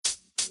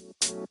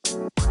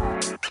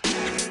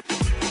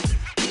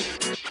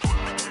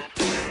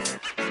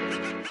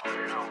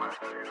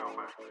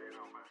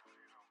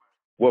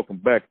Welcome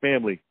back,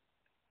 family.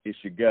 It's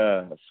your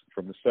guys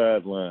from the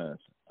sidelines.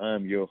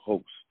 I'm your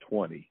host,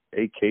 20,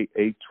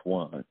 a.k.a.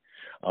 Twan.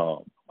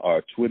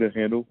 Our Twitter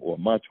handle, or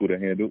my Twitter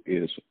handle,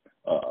 is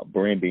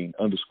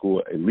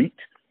branding_elite.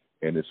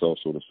 And it's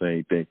also the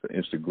same thing for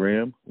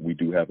Instagram. We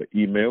do have an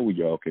email where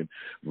y'all can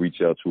reach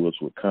out to us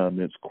with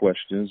comments,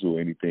 questions, or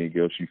anything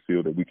else you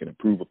feel that we can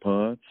improve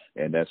upon.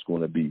 And that's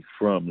going to be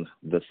from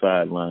the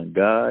sideline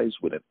guys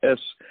with an S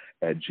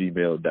at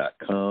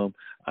gmail.com.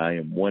 I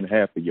am one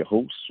half of your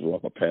host, so I'm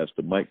going to pass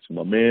the mic to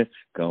my man.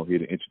 Go ahead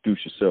and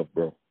introduce yourself,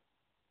 bro.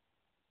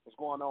 What's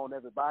going on,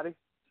 everybody?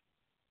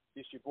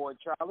 This your boy,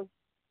 Charlie.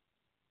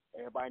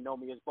 Everybody know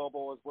me as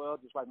Bobo as well,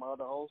 just like my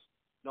other hosts.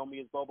 Know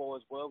me as Bobo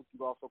as well. You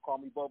can also call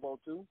me Bobo,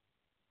 too.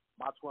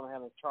 My Twitter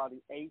handle is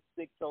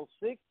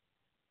Charlie8606.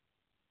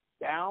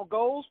 Down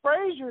goes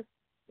Frazier.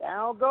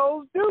 Down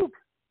goes Duke.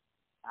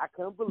 I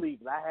couldn't believe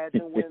it. I had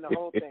them win the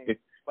whole thing.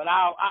 But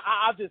I'll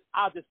just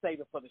save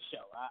it for the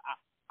show.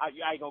 I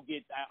ain't gonna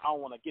get. I don't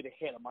want to get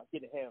ahead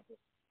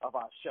of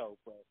our show.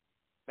 But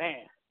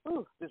man,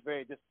 this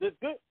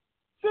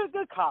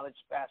good college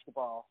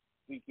basketball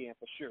weekend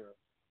for sure.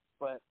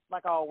 But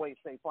like I always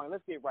say, Point,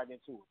 let's get right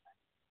into it.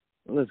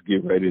 Let's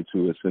get right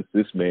into it. Since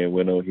this man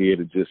went on here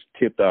to just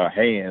tipped our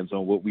hands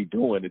on what we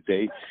doing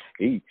today,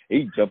 he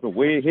jumping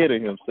way ahead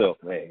of himself,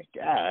 man.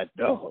 God,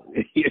 dog.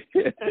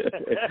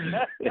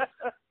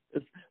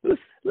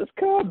 let's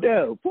calm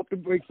down. Pump the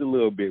brakes a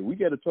little bit. We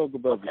got to talk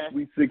about the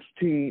Sweet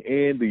 16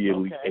 and the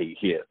Elite Eight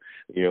here,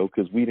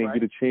 because we didn't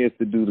get a chance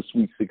to do the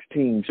Sweet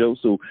 16 show,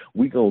 so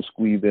we're going to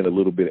squeeze in a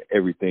little bit of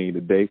everything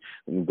today,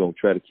 and we're going to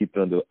try to keep it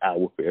under an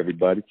hour for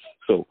everybody.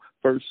 So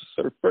first,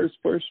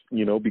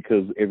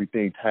 because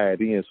everything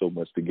tied in so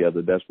much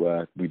together, that's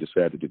why we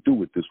decided to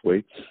do it this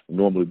way.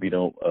 Normally we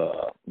don't,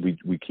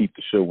 we keep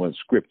the show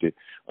unscripted,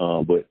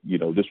 but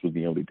this was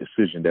the only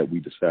decision that we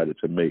decided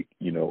to make,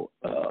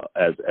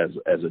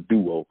 as a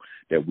duo,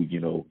 that we,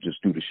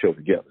 just do the show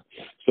together.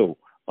 So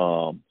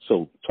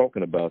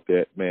talking about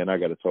that, man, I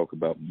got to talk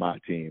about my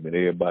team, and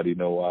everybody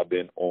know I've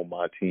been on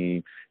my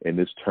team in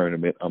this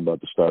tournament. I'm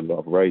about to start it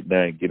off right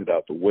now and get it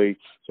out the way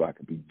so I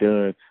can be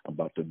done. I'm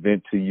about to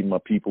vent to you, my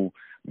people,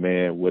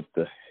 man. What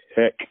the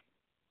heck?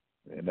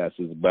 And that's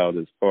about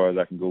as far as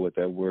I can go with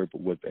that word.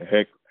 But what the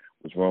heck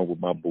was wrong with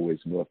my boys,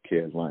 North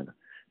Carolina?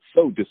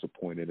 So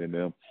disappointed in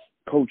them.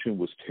 Coaching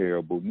was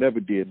terrible.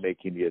 Never did make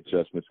any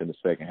adjustments in the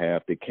second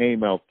half. They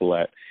came out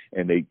flat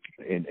and they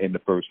in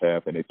the first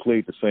half, and they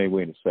played the same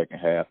way in the second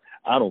half.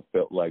 I don't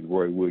felt like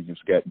Roy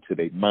Williams got into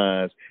their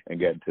minds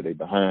and got into their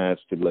behinds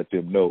to let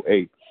them know,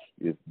 hey,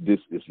 if this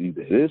is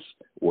either this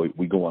or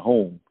we going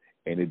home.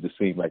 And it just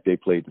seemed like they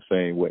played the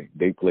same way.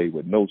 They played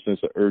with no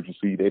sense of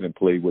urgency. They didn't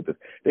play with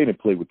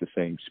the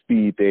same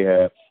speed they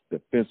have.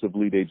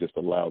 Defensively, they just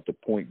allowed the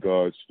point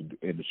guards and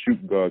the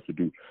shooting guards to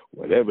do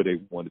whatever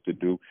they wanted to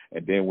do.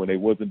 And then when they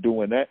wasn't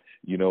doing that,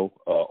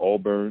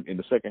 Auburn in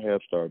the second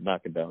half started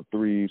knocking down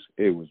threes.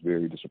 It was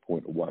very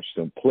disappointing to watch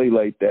them play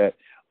like that.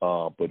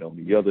 But on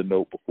the other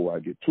note, before I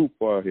get too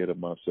far ahead of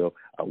myself,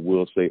 I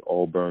will say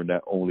Auburn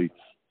not only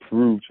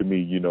proved to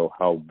me,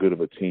 how good of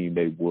a team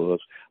they was.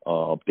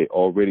 They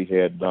already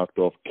had knocked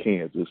off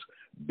Kansas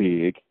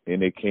big,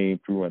 and they came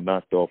through and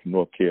knocked off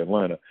North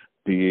Carolina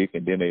big,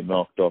 and then they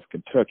knocked off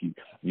Kentucky,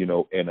 in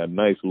a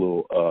nice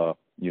little,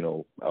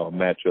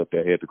 matchup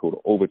that had to go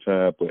to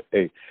overtime. But,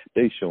 hey,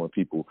 they showing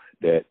people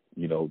that,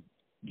 you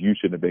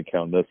shouldn't have been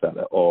counting us out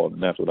at all,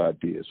 and that's what I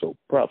did. So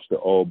props to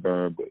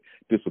Auburn, but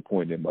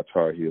disappointed in my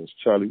Tar Heels.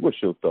 Charlie,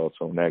 what's your thoughts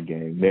on that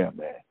game now,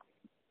 man?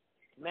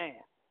 Man.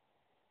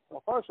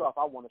 Well, first off,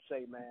 I want to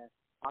say, man,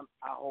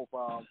 I hope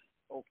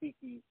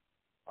Okeke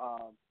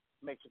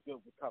makes a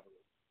good recovery.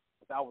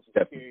 That was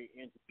a scary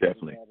injury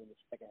in the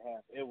second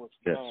half. It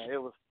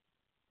was,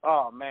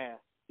 oh, man.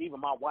 Even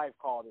my wife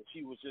called it.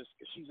 She was cause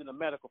she's in the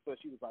medical field.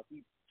 She was like,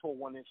 he tore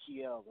one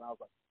ACL. And I was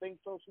like, think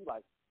so? She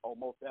like, oh,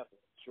 most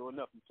definitely. Sure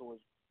enough, he tore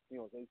his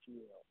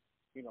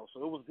ACL.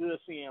 So it was good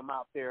seeing him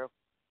out there,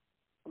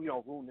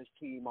 rooting his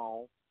team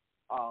on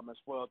as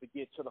well to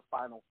get to the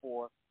Final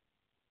Four.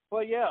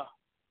 But, yeah.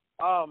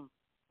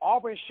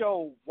 Auburn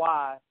showed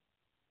why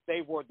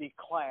they were the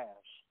class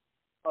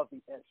of the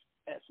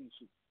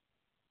SEC.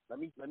 Let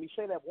me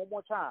say that one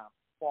more time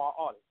for our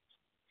audience,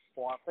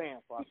 for our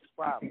fans, for our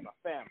subscribers, our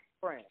family,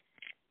 friends.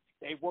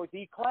 They were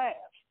the class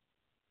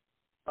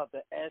of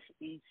the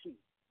SEC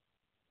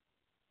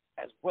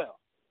as well.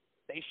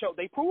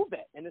 They proved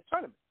that in the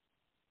tournament.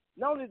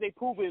 Not only did they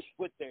prove it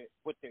with their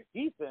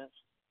defense,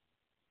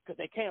 because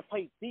they can't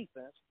play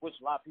defense, which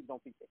a lot of people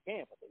don't think they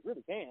can, but they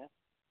really can.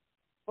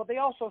 But they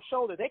also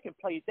show that they can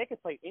play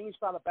any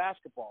style of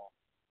basketball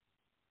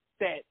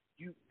that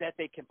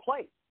they can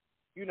play.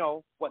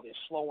 Whether it's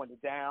slowing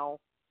it down,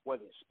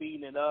 whether it's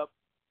speeding it up.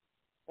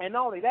 And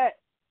not only that,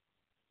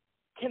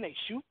 can they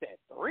shoot that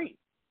three?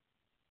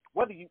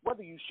 Whether you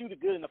shoot it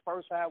good in the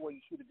first half, whether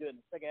you shoot it good in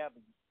the second half,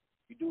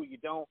 you do or you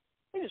don't,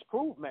 they just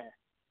prove, man,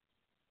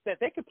 that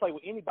they can play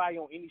with anybody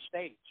on any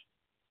stage.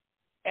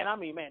 And I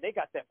mean, man, they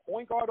got that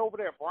point guard over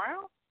there,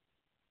 Brown.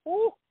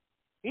 Ooh,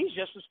 he's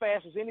just as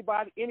fast as any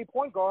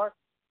point guard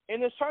in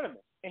this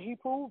tournament, and he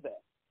proved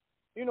that.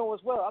 You know,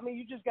 as well. I mean,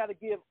 you just got to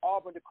give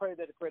Auburn the credit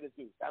that the credit's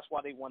due. That's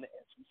why they won the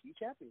SEC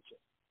championship.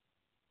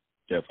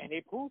 Definitely. And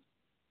they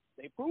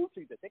proved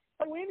to you that they can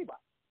play with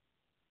anybody.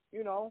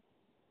 You know,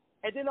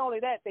 and then not only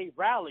that, they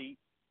rallied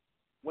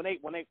when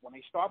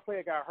star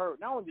player got hurt.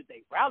 Not only did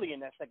they rally in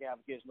that second half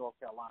against North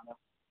Carolina,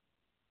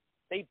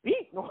 they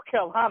beat North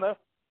Carolina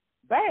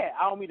bad.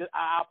 I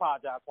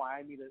apologize for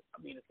I mean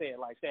to say it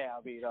like that.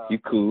 I mean, you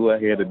cool. I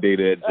had a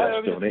data adjust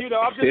on it. You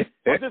know, I'm just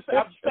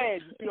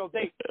saying. You know,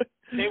 they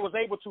was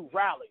able to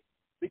rally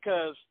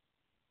because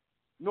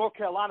North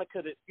Carolina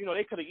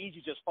they could have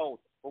easily just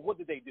folded. But what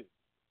did they do?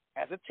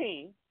 As a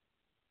team,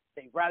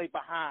 they rallied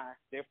behind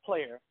their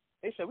player.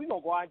 They said, we're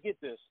going to go out and get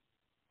this.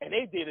 And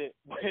they did it.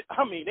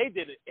 They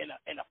did it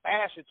in a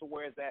fashion to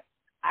where that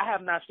I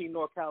have not seen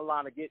North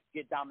Carolina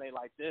get dominated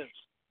like this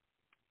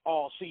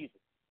all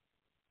season.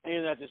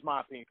 And that's just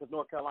my opinion, because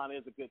North Carolina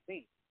is a good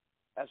team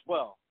as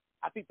well.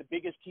 I think the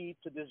biggest key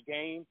to this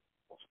game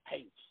was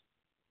pace.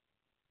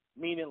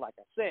 Meaning, like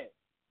I said,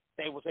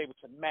 they was able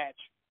to match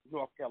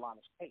North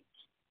Carolina's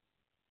pace.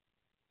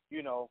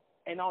 You know,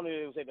 and not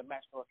only was they able to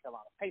match North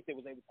Carolina's pace, they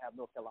was able to have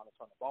North Carolina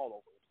turn the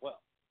ball over as well.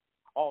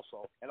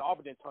 Also, and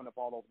Auburn didn't turn the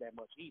ball over that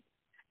much either.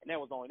 And that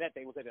was only that,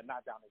 they was able to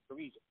knock down their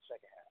threes in the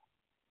second half.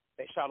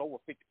 They shot over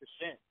 50%.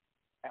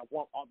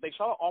 They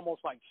shot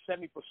almost like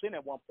 70%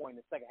 at one point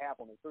in the second half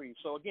on the threes.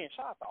 So again,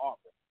 shout out to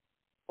Auburn.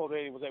 So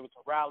they was able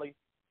to rally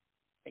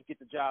and get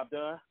the job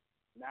done.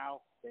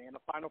 Now they're in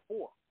the Final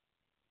Four.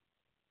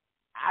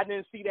 I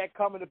didn't see that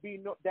coming to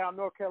beat down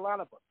North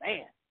Carolina, but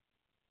man,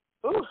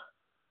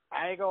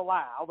 I ain't gonna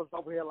lie, I was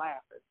over here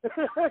laughing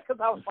because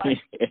I was like,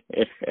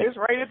 it's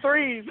rated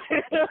threes.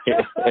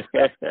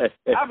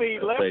 I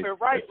mean, left and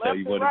right, left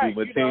and right.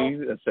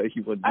 That's how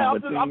you want to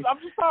do my team. I'm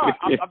just sorry.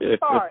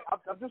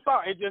 I'm just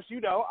sorry. It just,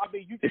 you don't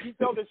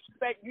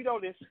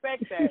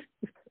expect that.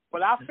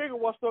 But I figured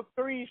once the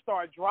threes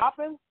start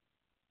dropping,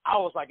 I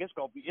was like, it's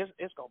gonna be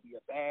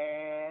a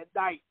bad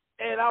night.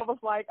 And I was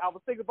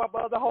thinking about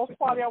my other host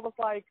party. I was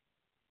like,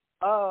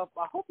 I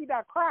hope he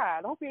not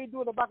crying. I hope he ain't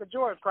doing the Michael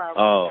Jordan crying.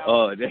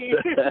 I'm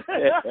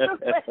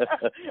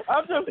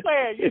just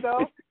saying,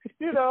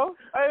 he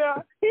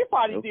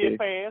probably did,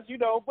 fans,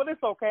 but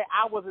it's okay.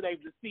 I wasn't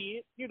able to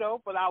see it,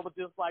 but I was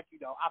just like,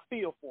 I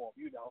feel for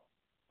him,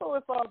 So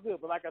it's all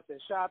good. But like I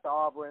said, shout out to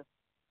Auburn.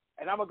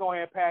 And I'm going to go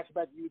ahead and pass it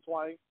back to you,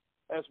 20,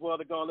 as well,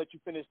 to go and let you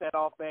finish that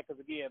off, man,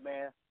 because, again,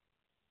 man,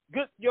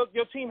 good.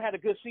 Your team had a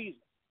good season,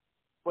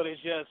 but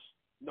it's just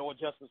no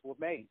adjustments were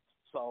made.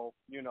 So,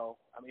 it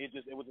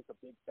was just a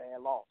big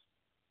bad loss.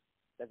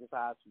 That's just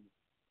how I see it.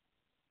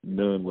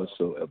 None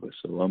whatsoever.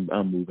 So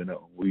I'm moving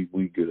on. We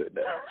good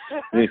now.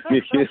 Okay.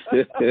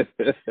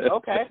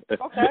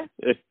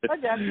 I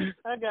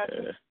got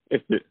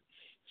you.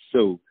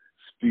 So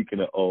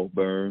speaking of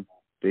Auburn,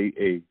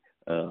 I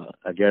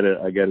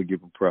gotta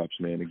give them props,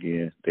 man.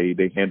 Again,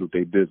 they handled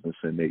their business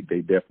and they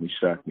definitely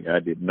shocked me. I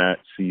did not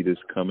see this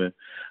coming.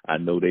 I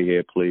know they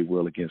had played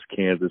well against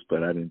Kansas,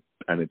 but I didn't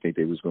think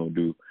they was gonna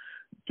do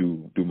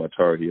my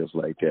Tar Heels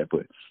like that.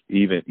 But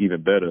even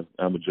better,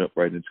 I'm gonna jump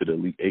right into the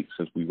Elite Eight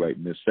since we right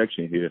in this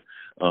section here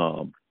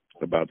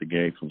about the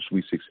game from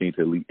Sweet 16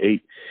 to Elite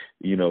Eight.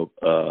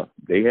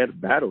 They had a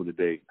battle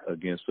today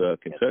against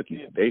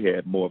Kentucky. They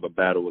had more of a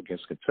battle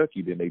against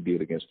Kentucky than they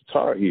did against the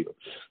Tar Heels,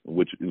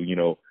 which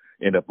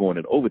ended up going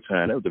in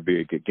overtime. That was a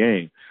very good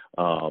game.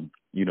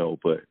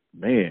 But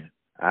man,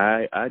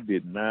 I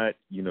did not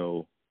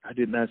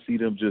see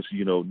them just,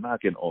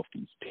 knocking off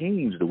these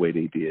teams the way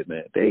they did,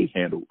 man. They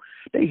handle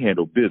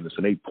business.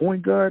 And they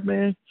point guard,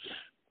 man,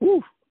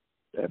 whew,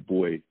 that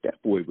boy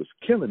was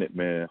killing it,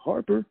 man.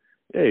 Harper,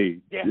 hey,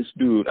 This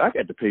dude, I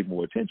got to pay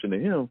more attention to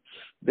him.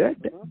 That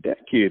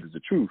kid is the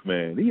truth,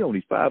 man. He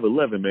only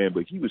 5'11", man,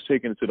 but he was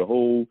taking it to the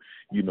hole,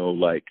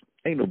 like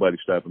ain't nobody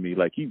stopping me.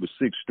 Like he was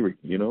 6'3",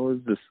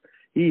 it's just,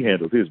 he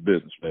handled his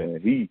business, man.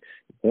 He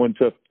one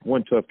tough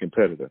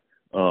competitor.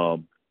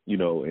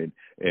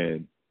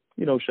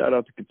 Shout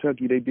out to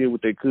Kentucky. They did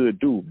what they could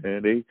do,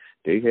 man.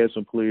 They had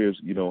some players,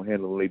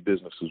 handling their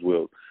business as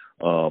well.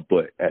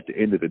 But at the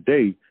end of the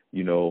day,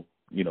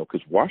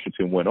 because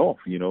Washington went off,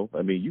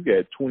 you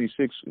got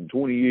 26 and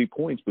 28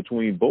 points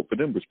between both of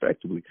them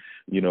respectively,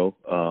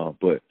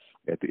 but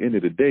at the end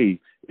of the day,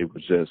 it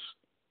was just,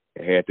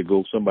 it had to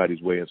go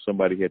somebody's way and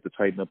somebody had to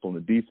tighten up on the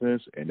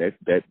defense. And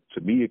that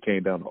to me, it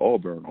came down to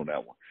Auburn on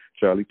that one.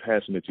 Charlie,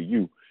 passing it to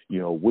you,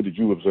 what did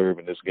you observe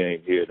in this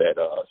game here that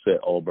set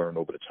Auburn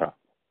over the top?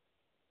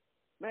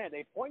 Man,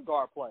 they point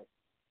guard play.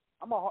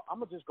 I'm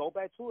gonna just go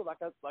back to it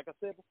like I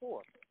said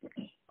before.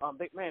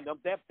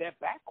 That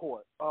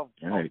backcourt of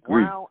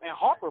Brown and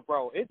Harper,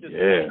 bro. It just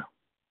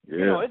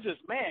it's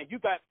just, man. You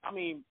got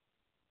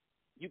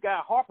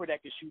Harper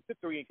that can shoot the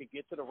three and can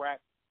get to the rack,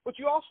 but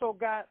you also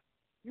got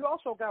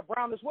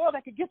Brown as well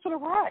that can get to the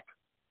rack.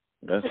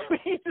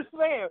 He's just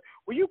saying,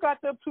 well, you got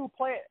them two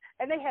playing,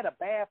 and they had a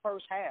bad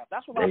first half.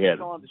 That's what I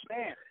don't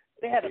understand.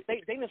 they had a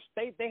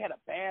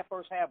bad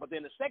first half, but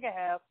then the second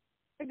half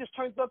they just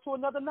turned up to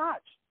another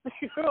notch.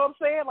 You know what I'm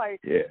saying?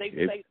 Like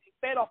they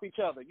fed off each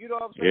other. You know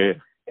what I'm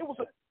saying? Yeah.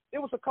 It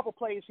was a couple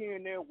plays here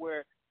and there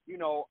where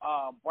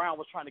Brown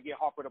was trying to get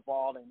Harper the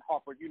ball, and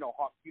Harper, it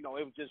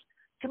was just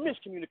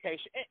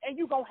miscommunication, and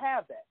you gonna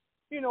have that.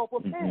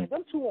 But man,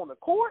 them two on the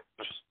court,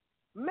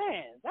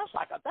 man, that's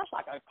like a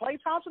Klay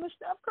Thompson and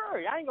Steph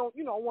Curry. I ain't gonna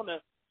want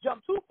to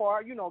jump too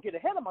far, get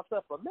ahead of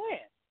myself, but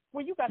man,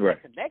 when you got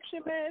that connection,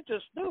 man,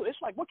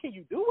 it's like, what can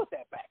you do with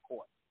that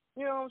backcourt?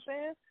 You know what I'm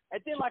saying?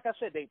 And then, like I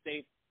said, they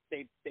bigs,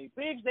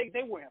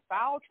 they were in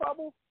foul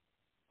trouble,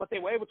 but they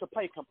were able to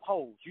play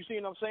composed. You see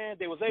what I'm saying?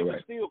 They was able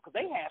to steal, because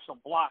they had some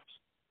blocks.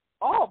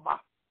 Oh my!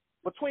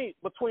 Between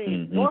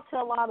North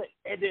Carolina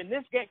and then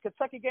this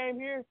Kentucky game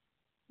here,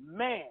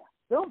 man,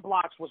 them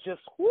blocks was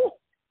just whoo.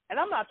 And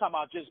I'm not talking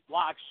about just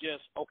blocks,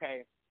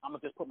 okay, I'm gonna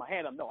just put my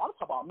hand up. No, I'm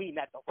talking about meeting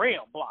at the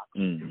rim blocks.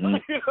 You know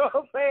what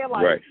I'm saying?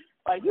 Like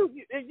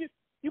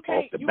you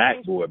can't off the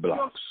backboard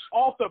blocks.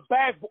 Off the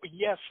backboard,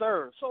 yes,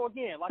 sir. So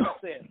again, like I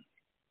said,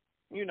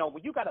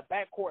 when you got a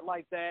backcourt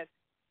like that,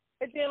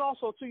 and then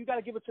also too, you got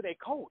to give it to their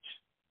coach.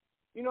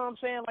 You know what I'm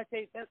saying? Like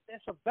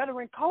that's a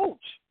veteran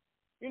coach,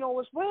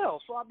 as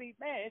well. So I mean,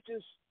 man, it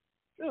just,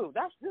 dude,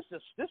 this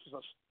is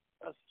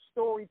a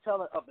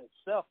storytelling of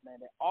itself, man.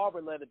 That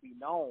Auburn let it be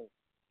known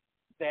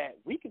that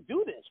we can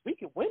do this. We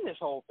can win this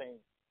whole thing.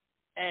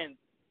 And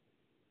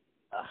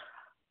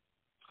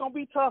it's going to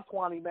be tough,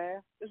 Kwani,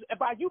 man. And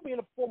by you being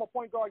a former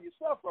point guard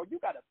yourself, bro, you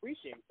got to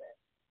appreciate that.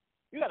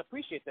 You got to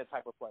appreciate that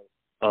type of play.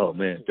 Oh,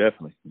 man,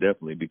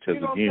 definitely. Because,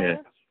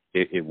 again,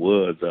 it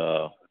was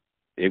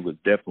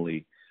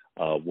definitely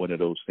one of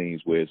those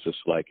things where it's just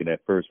like in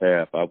that first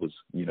half, I was,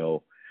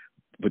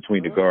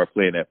 between the guard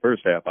playing that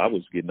first half, I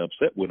was getting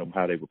upset with them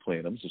how they were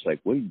playing. I'm just like,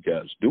 what are you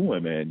guys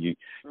doing, man? You're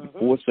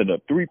forcing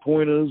up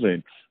 3-pointers,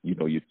 and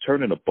you're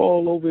turning the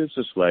ball over. It's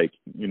just like,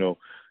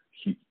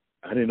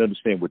 I didn't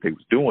understand what they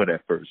was doing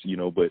at first,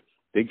 but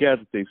they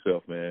gathered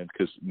themselves, man,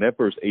 because in that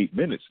first 8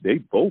 minutes, they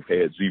both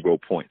had 0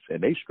 points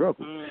and they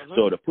struggled.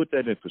 So to put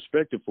that in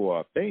perspective for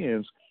our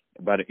fans,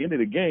 by the end of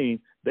the game,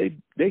 they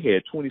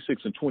had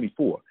 26 and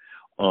 24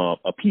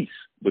 apiece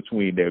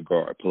between their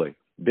guard play.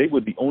 They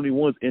were the only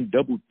ones in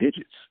double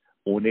digits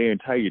on their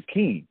entire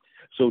team.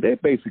 So they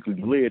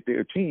basically led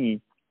their team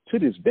to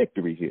this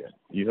victory here,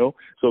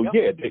 So,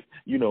 they,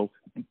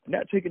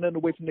 not taking nothing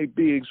away from their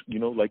bigs,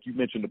 like you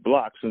mentioned, the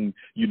blocks and,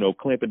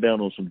 clamping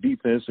down on some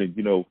defense and,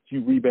 a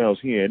few rebounds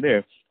here and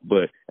there.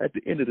 But at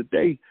the end of the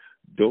day,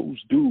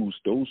 those dudes,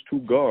 those two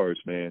guards,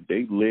 man,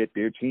 they led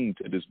their team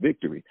to this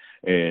victory.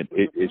 And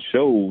it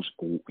shows,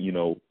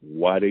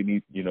 why they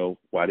need,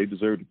 why they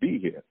deserve to be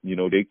here.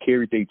 They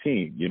carried their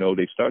team.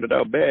 They started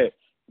out bad,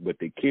 but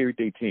they carried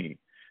their team.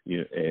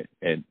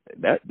 And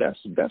that's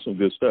some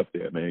good stuff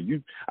there,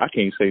 man. I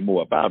can't say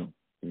more about them.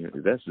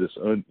 That's just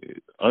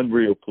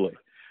unreal play.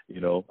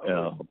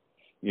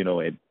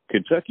 And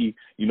Kentucky,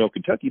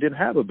 Kentucky didn't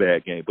have a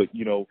bad game, but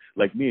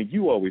like me and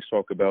you always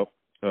talk about.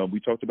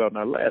 We talked about in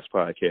our last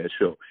podcast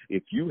show.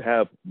 If you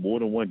have more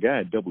than one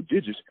guy in double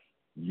digits,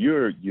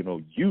 you're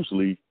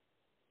usually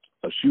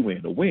a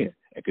shoe-in to win.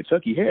 And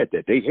Kentucky had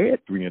that. They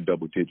had 3 in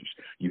double digits.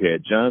 You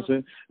had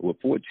Johnson with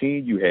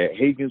 14, you had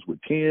Higgins with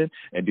 10,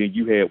 and then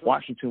you had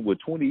Washington with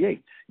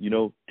 28.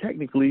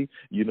 Technically,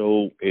 in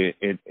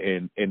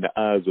the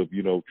eyes of,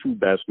 true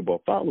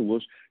basketball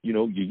followers,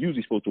 you're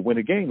usually supposed to win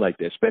a game like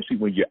that, especially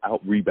when you're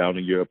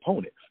out-rebounding your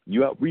opponent.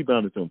 You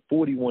out-rebounded them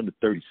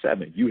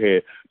 41-37. You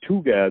had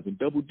 2 guys in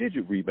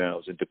double-digit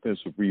rebounds and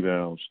defensive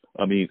rebounds.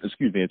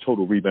 in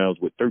total rebounds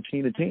with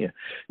 13 and 10.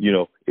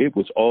 It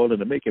was all in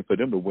the making for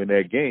them to win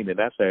that game, and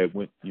that's how it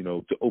went,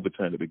 to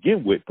overtime to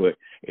begin with, but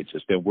it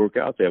just didn't work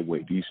out that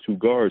way. These 2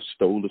 guards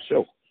stole the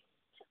show.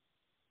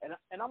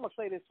 And I'm going to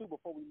say this, too,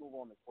 before we move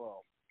on to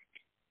 12.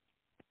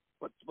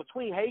 But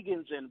between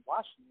Higgins and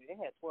Washington, they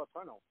had 12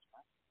 turnovers,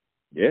 right?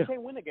 Yeah. You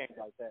can't win a game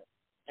like that.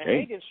 And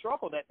Higgins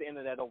struggled at the end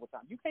of that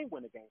overtime. You can't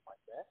win a game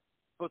like that.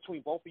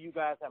 Between both of you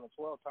guys having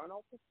 12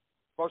 turnovers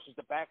versus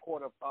the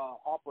backcourt of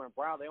Harper and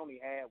Brown, they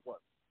only had, 3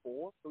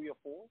 or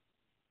 4?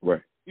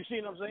 Right. You see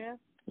what I'm saying?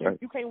 Right.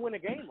 You can't win a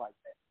game like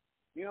that.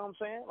 You know what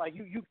I'm saying? Like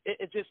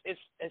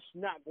it's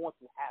not going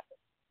to happen.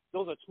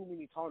 Those are too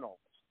many turnovers.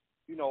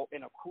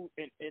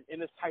 In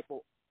this type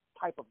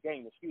of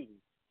game,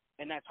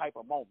 in that type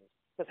of moment.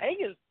 Because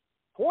Higgins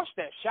forced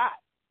that shot.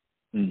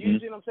 You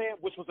see what I'm saying?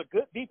 Which was a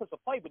good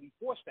defensive play, but he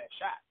forced that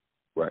shot.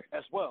 Right.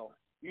 As well.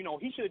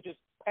 He should have just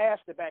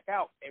passed it back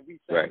out and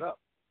reset it up.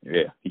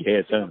 Yeah, he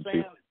had time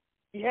to.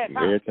 He had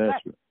time.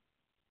 Exactly.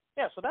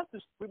 Yeah, so that's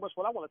just pretty much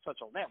what I want to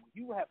touch on now. When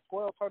you have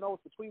 12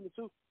 turnovers between the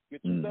two, your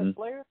 2 best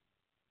players,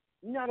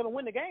 you're not going to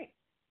win the game.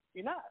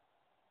 You're not.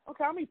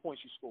 Okay, how many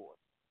points you scored?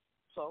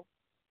 So,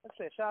 like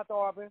I said, shout out to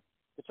Auburn.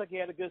 Kentucky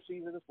had a good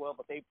season as well,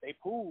 but they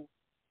proved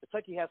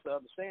Kentucky has to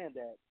understand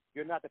that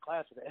you're not the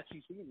class of the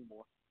SEC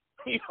anymore.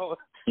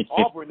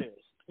 Auburn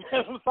is.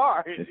 I'm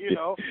sorry,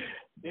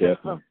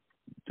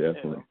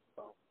 Definitely.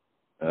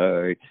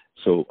 All right.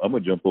 So I'm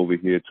going to jump over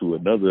here to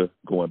another,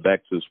 going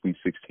back to the Sweet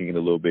 16 a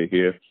little bit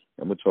here.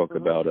 I'm going to talk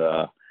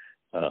about,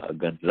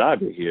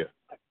 Gonzaga here,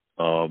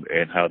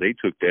 and how they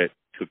took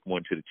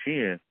one to the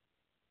chin.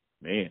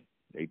 Man,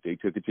 they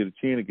took it to the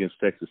chin against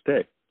Texas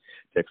Tech.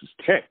 Texas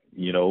Tech,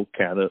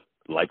 kind of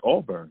like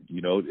Auburn,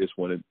 it's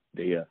one of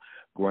their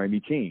grimy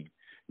team,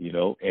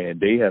 and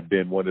they have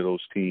been one of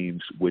those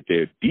teams with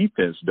their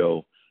defense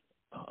though,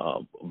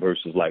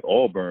 versus like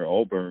Auburn.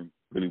 Auburn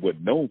really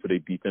wasn't known for their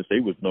defense.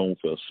 They was known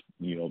for,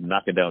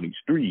 knocking down these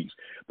threes.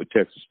 But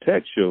Texas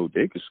Tech showed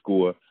they could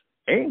score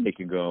and they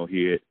can go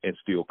ahead and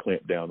still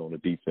clamp down on the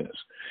defense.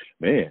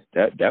 Man,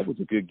 that was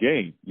a good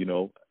game.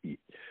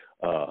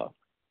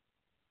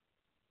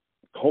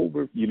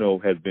 Colbert,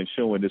 has been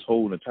showing this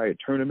whole entire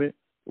tournament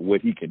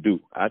what he can do.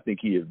 I think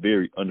he is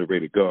very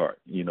underrated guard,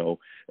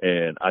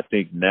 and I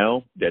think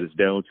now that it's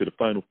down to the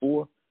Final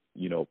Four,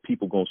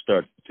 people going to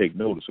start to take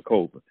notice of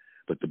Colbert.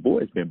 But the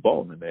boy's been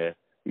balling, man.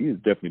 He has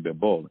definitely been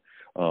balling.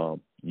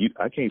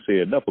 I can't say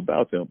enough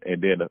about them.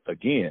 And then,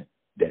 again,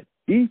 that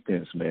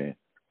defense, man,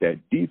 that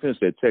defense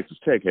that Texas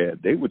Tech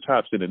had, they were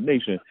tops in the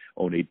nation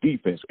on their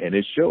defense, and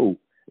it showed.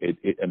 It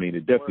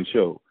definitely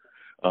showed.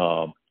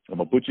 I'm going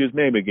to butcher his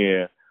name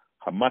again,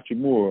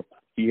 Hamachimura.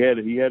 He had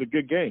a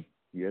good game.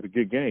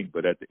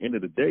 But at the end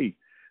of the day,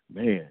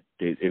 man,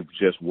 it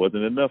just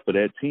wasn't enough for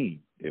that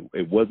team.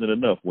 It wasn't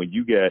enough when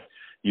you got,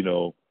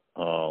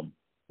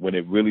 when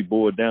it really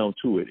boiled down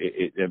to it.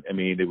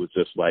 It was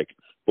just like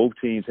both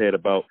teams had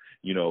about,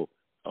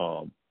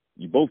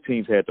 both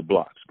teams had the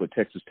blocks, but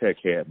Texas Tech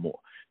had more.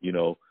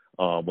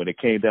 When it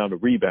came down to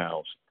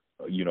rebounds,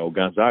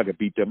 Gonzaga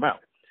beat them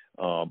out.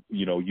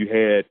 You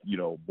had,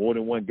 more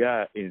than one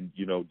guy in,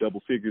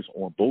 double figures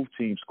on both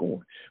teams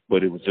scoring.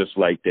 But it was just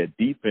like that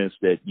defense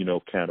that,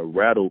 kind of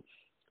rattled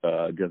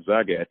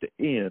Gonzaga at the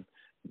end.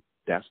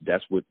 That's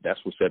what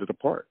set it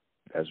apart.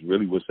 That's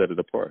really what set it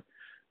apart.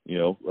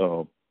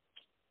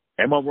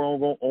 Am I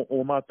wrong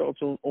on my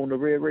thoughts on the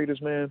Red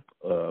Raiders, man?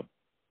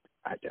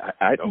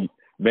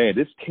 Man,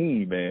 this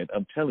team, man,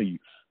 I'm telling you,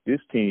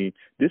 this team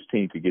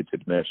could get to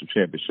the national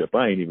championship.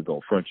 I ain't even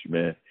gonna front you,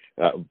 man.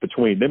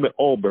 Between them and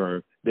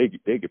Auburn, they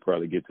could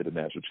probably get to the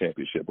national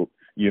championship. But,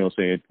 you know what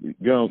I'm saying?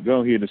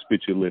 Go ahead and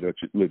spit your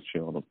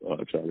literature on them,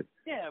 Charlie.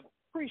 Yeah,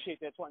 appreciate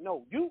that.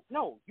 No, you're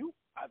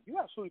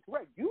absolutely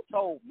correct. You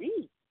told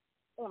me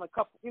on a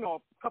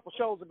couple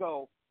shows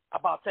ago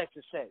about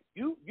Texas Tech.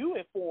 You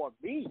informed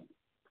me,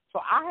 so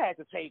I had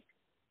to take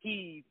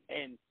heed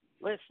and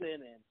listen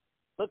and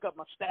look up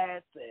my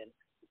stats and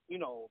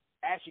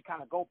actually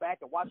kind of go back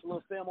and watch a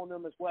little film on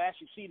them as well.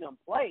 Actually see them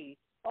play,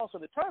 also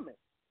determine.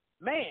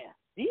 Man,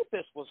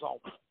 defense was on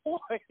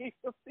point.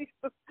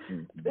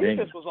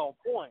 Defense was on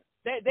point.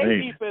 Their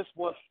defense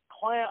was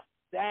clamped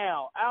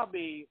down. I'm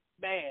gonna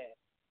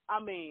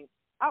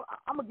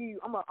give you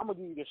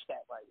this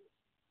stat right here.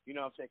 You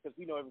know what I'm saying? Because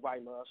we know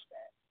everybody loves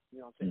stats. You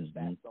know what I'm saying?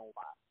 Stats don't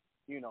lie.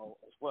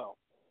 As well.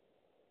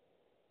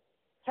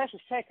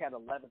 Texas Tech had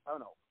 11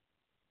 turnovers.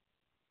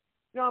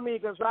 You know how many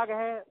Gonzaga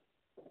had?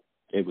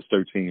 It was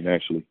 13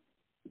 actually.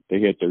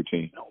 They had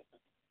 13. No,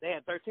 they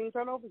had 13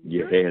 turnovers.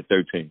 Yeah, they had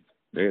 13.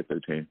 I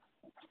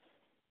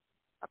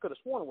could have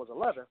sworn it was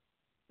 11.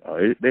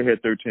 They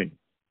had 13.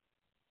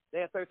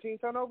 They had 13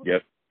 turnovers.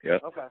 Yep.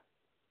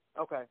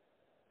 Okay.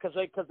 Because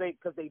they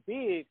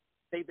didn't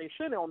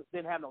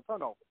have no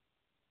turnovers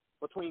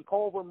between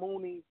Culver,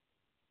 Mooney,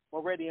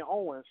 Moretti, and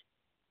Owens.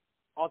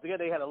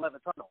 Altogether, they had 11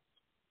 turnovers.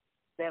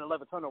 They had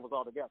 11 turnovers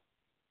altogether.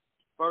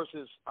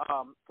 Versus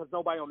because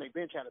nobody on their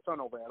bench had a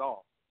turnover at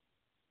all.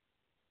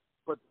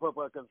 But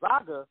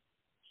Gonzaga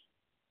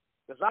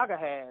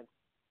had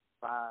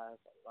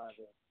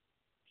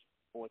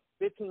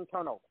 15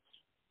 turnovers.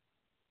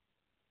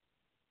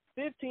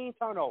 15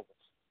 turnovers.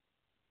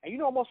 And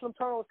most of them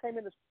turnovers came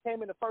in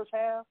the first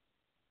half.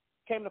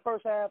 And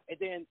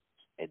then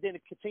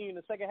it continued in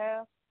the second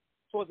half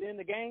towards the end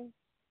of the game.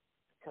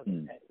 Because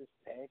of Texas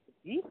Tech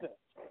defense.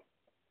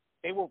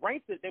 They were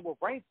ranked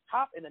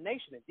top in the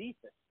nation in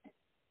defense.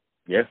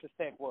 Yes. Texas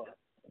Tech was.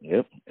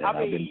 Yep. And I've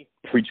been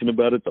preaching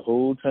about it the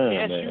whole time,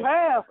 yes, man. You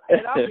have.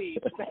 And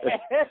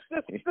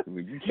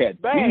you can't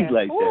tease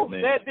like that,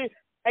 man.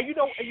 And you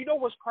know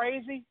what's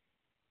crazy?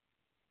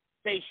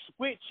 They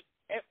switch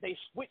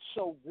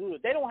so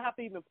good. They don't have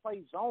to even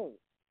play zone.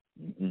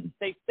 Mm-hmm.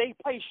 They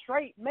play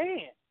straight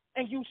man,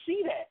 and you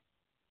see that.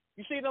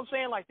 You see what I'm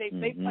saying? Like they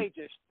play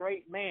just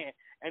straight man,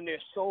 and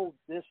they're so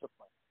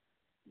disciplined.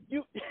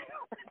 You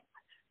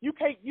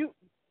can't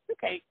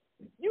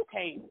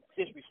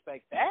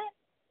disrespect that.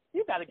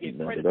 You got to give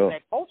credit to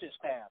that coaching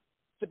staff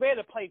to be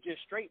able to play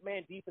just straight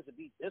man defense and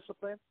be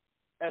disciplined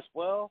as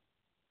well,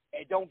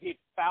 and don't get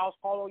fouls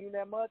called on you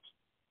that much.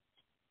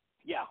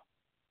 Yeah.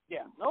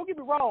 Don't get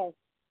me wrong.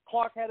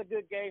 Clark had a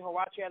good game.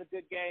 Harachi had a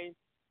good game.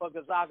 But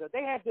Gonzaga,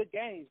 they had good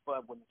games.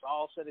 But when it's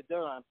all said and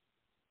done,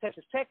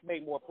 Texas Tech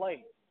made more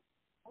plays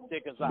than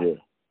Gonzaga. Yeah.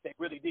 They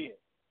really did.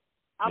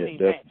 Man,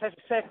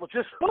 Texas Tech was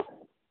just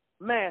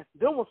man.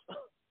 They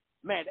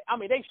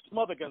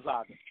smothered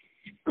Gonzaga.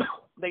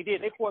 They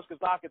did. They forced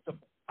Gonzaga to,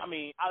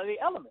 out of the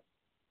element.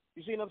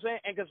 You see what I'm saying?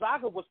 And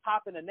Gonzaga was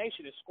top in the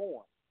nation in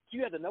scoring. So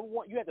you had the number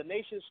one. You had the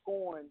nation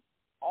scoring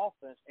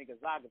offense in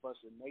Gonzaga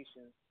versus the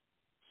nation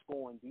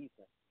scoring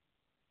defense.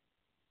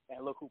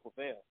 And look who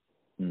prevailed.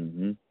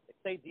 Mm-hmm. If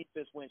State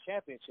defense win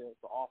championships,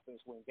 the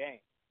offense win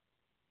games.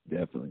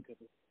 Definitely. Because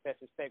if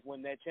Texas Tech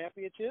win that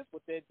championship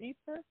with their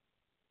defense,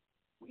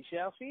 we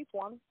shall see,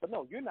 Twan. But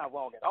no, you're not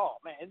wrong at all,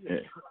 man. It's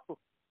just true.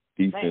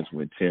 Defense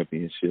win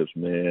championships,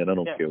 man. I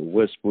don't care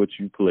what sport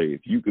you play.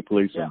 If you could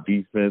play some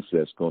defense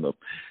that's going to,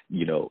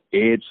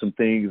 edge some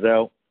things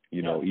out,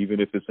 even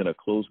if it's in a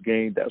close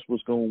game, that's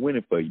what's going to win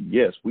it for you.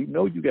 Yes, we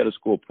know you got to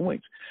score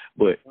points,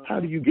 but how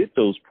do you get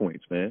those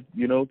points, man?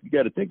 You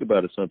got to think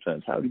about it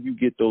sometimes. How do you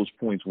get those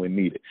points when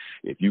needed?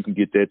 If you can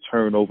get that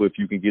turnover, if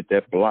you can get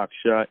that block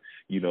shot,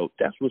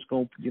 that's what's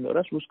going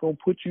to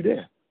put you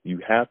there. You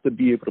have to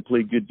be able to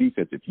play good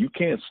defense. If you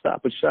can't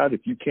stop a shot,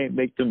 if you can't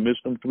make them miss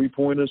them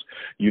 3-pointers,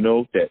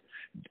 that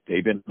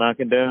they've been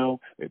knocking down,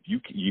 if you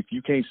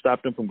can't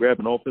stop them from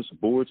grabbing offensive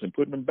boards and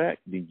putting them back,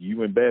 then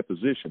you in bad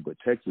position. But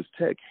Texas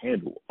Tech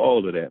handled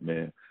all of that,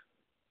 man.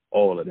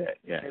 All of that.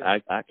 Yeah,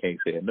 I can't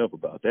say enough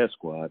about that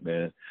squad,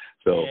 man.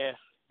 So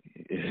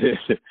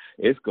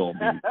it's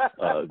gonna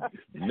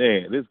be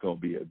it's gonna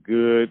be a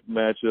good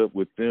matchup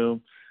with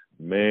them,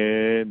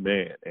 man.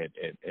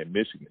 And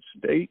Michigan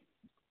State.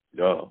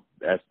 Oh,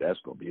 that's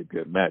going to be a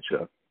good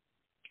matchup.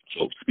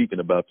 So speaking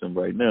about them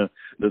right now,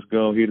 let's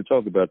go on here to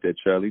talk about that,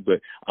 Charlie. But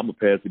I'm going to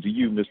pass it to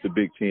you, Mr.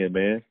 Big Ten,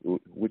 man.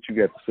 What you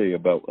got to say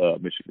about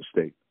Michigan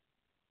State?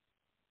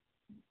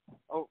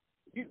 Oh,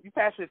 you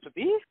passing it to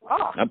me?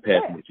 Oh, I'm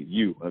passing it to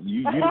you.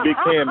 You the Big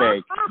Ten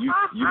man. You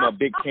my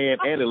Big Ten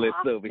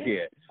analyst over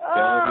here.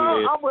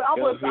 I would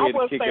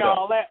say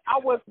all that. I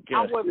would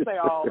say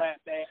all that,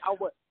 man.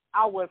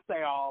 I would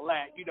say all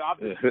that. I'm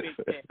just a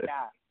Big Ten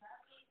guy.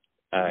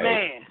 Right.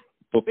 Man,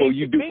 before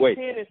you do,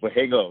 but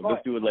hang on.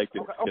 Let's do it like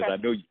this, because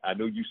I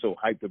know you so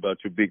hyped about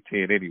your Big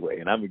Ten anyway,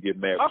 and I'm gonna give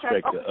mad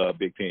respect to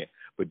Big Ten.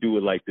 But do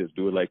it like this.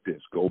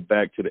 Go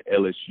back to the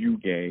LSU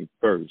game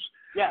first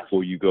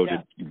before you go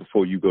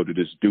to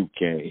this Duke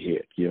game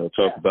here.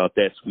 Talk about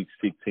that Sweet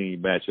 16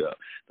 matchup.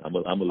 I'm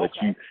gonna let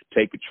you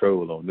take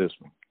control on this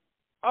one.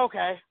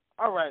 Okay.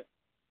 All right.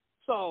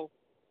 So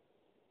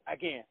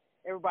again,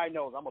 everybody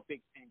knows I'm a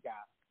Big Ten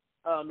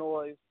guy.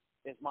 Illinois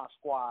is my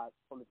squad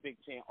from the Big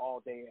Ten all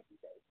day, every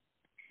day.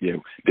 Yeah.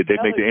 Did they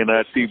make the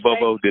NIC,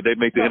 Bobo? Did they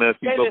make the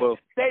NIC, Bobo?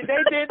 They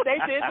did.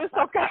 It's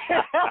okay.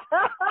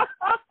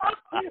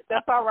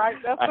 That's all right.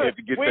 That's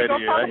good. We ain't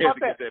gonna talk about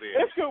that.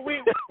 It's good. We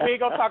ain't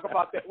gonna talk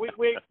about that. We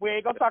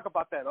ain't gonna talk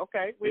about that.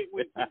 Okay. We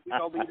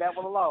gonna leave that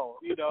one alone.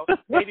 They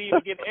didn't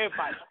even get an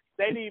invite.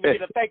 They didn't even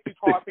get a thank you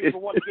card for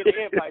even want to get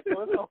an invite.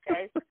 So it's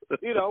okay.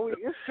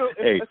 It's good.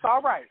 It's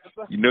all right.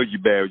 You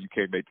bad when you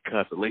can't make the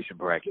consolation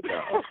bracket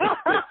now.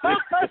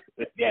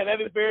 Yeah,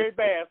 that is very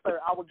bad, sir.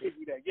 I will give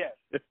you that.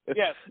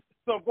 Yes.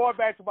 So going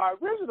back to my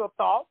original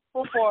thought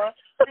before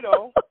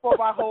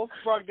my host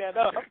brought that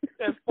up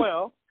as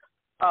well.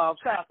 Shout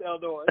out to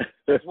Illinois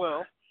as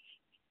well.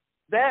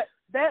 That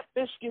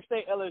Michigan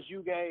State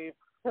LSU game,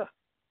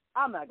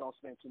 I'm not gonna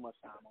spend too much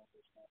time on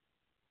this, man.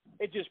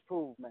 It just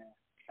proved, man,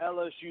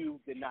 LSU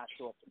did not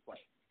show up to play.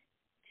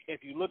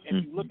 If you look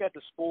at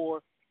the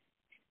score,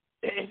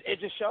 it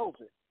just shows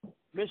it.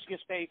 Michigan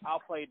State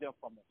outplayed them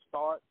from the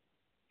start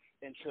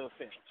until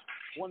finish.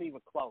 Wasn't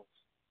even close.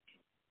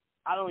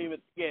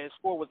 The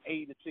score was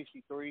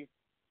 80-63,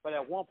 but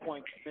at one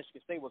point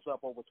Michigan State was up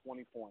over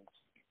 20 points.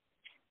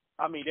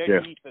 I mean, their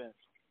defense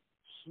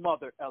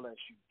smothered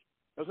LSU.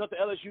 There was nothing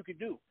LSU could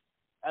do.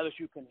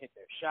 LSU couldn't hit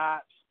their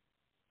shots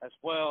as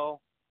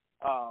well.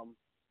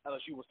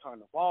 LSU was turning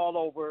the ball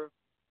over.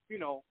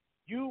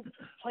 You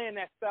playing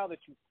that style that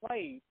you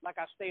played, like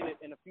I stated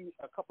in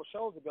a couple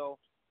shows ago,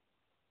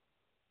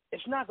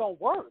 it's not gonna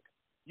work.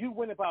 You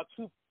win about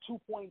 2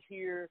 points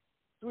here,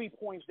 3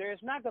 points there.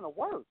 It's not gonna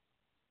work.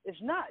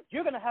 It's not.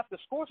 You're gonna have to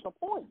score some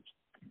points.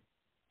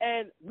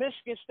 And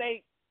Michigan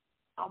State,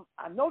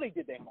 I know they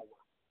did their homework.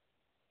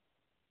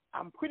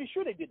 I'm pretty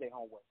sure they did their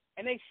homework,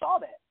 and they saw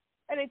that,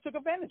 and they took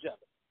advantage of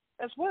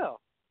it as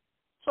well.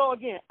 So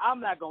again, I'm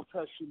not gonna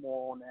touch you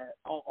more on that.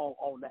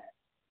 On that,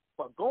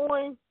 but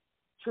going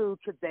to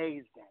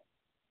today's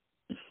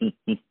game,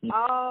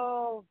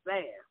 oh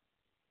man!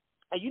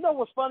 And you know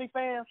what's funny,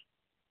 fans?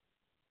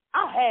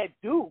 I had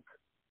Duke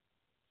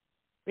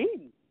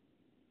beating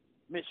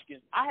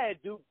Michigan. I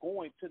had Duke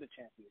going to the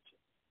championship,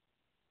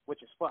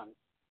 which is funny.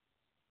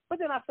 But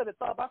then I said,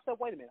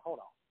 wait a minute, hold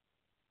on.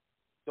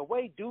 The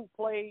way Duke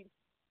played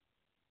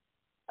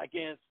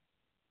against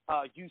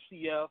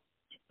UCF,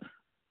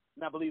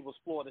 and I believe it was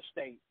Florida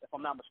State, if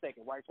I'm not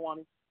mistaken, right,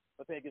 Twanny?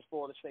 I think against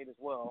Florida State as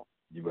well.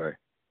 You're right.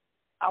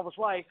 I was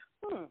like,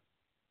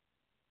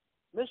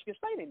 Michigan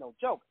State ain't no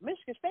joke.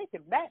 Michigan State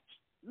can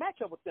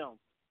match up with them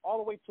all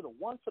the way to the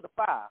 1 to the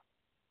 5,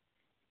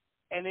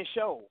 and it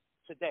showed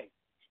today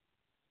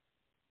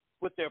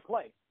with their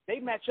play. They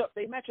match up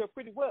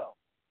pretty well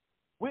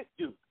with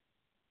Duke.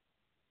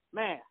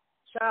 Man,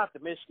 shout out to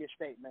Michigan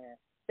State, man.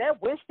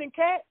 That Winston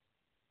cat,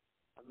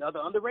 another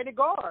underrated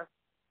guard.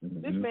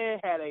 Mm-hmm. This man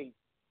had a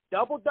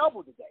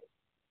double-double today.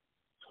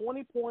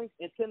 20 points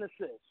and 10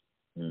 assists.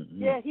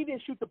 Mm-hmm. Yeah, he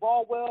didn't shoot the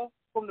ball well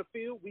from the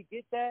field. We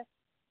get that.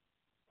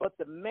 but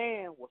the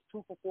man was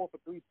 2 for 4 for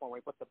 3-point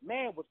range. But the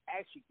man was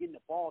actually getting the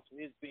ball to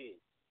his big.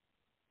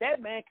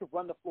 That man could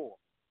run the floor.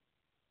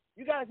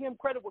 You got to give him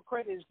credit where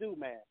credit is due,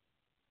 man.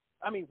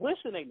 I mean,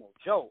 Winston ain't no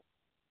joke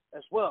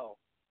as well.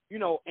 You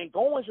know, and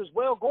Goins as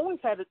well. Goins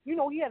had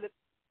he had a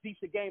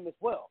decent game as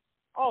well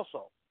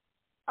also.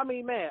 I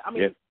mean, man,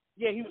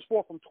 yeah, he was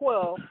 4 from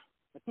 12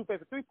 and 2 for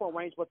 3-point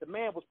range, but the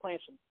man was playing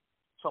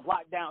some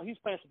lockdown. He was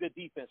playing some good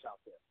defense out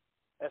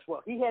there as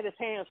well. He had his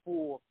hands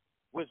full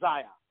with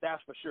Zion,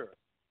 that's for sure.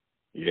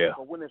 Yeah.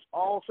 But when it's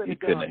all said and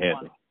done, couldn't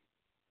handle it.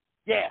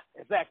 Yeah,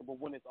 exactly. But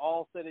when it's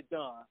all said and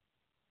done,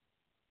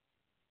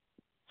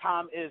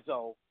 Tom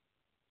Izzo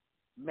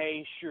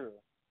made sure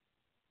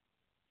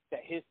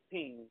that his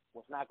team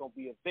was not going to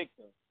be a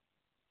victim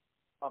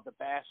of the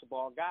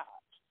basketball gods.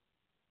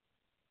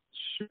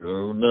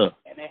 Sure enough,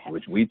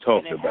 which we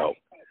talked about.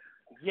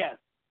 Yes,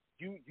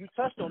 you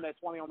touched on that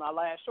 20 on our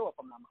last show,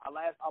 our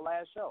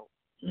last show,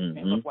 mm-hmm.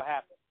 And look what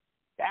happened.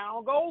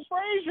 Down goes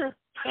Frazier.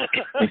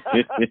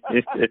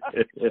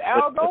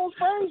 Down goes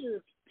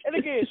Frazier. And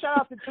again, shout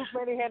out to Duke,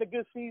 man. They had a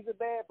good season,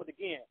 man. But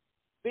again,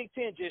 Big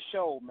Ten just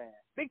showed, man.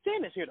 Big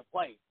Ten is here to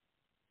play,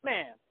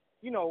 man.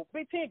 You know,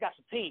 Big Ten got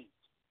some teams.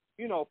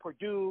 You know,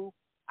 Purdue.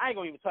 I ain't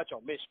gonna even touch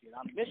on Michigan.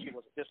 Michigan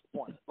was a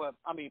disappointment, but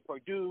I mean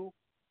Purdue.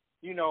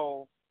 You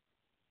know,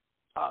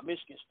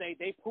 Michigan State.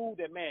 They proved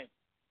that, man,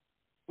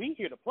 we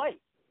here to play.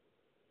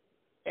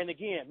 And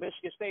again,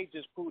 Michigan State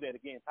just proved that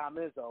again. Tom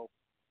Izzo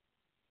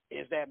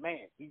is that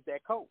man. He's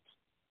that coach.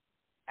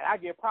 And I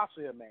give props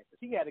to him, man, because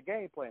he had a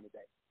game plan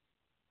today.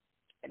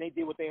 And they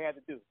did what they had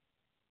to do.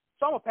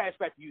 So I'm going to pass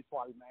back to you,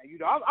 Twally, man. You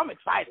know, I'm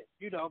excited.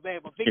 You know,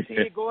 man, but Big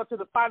Ten going to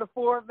the Final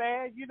Four,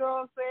 man. You know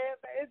what I'm saying?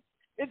 Man,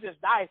 it's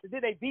just nice. And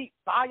then they beat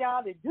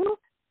Zion and Duke,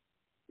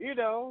 you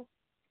know,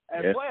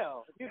 as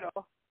well. You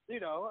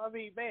know, I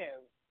mean, man,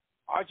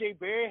 R.J.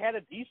 Berry had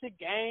a decent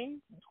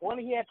game.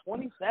 He had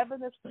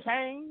 27 and some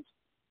change.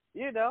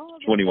 You know,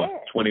 I mean,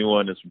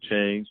 21 and some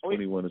change.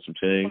 21 and some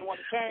change. 21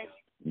 and change.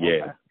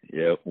 Yeah, okay.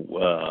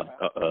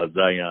 Yeah.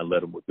 Zion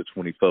led him with the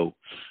 24.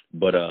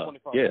 But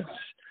 24. yes,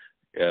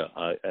 yeah.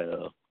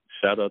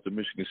 Shout out to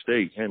Michigan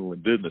State handling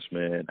business,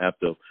 man.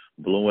 After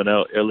blowing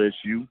out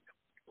LSU,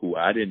 who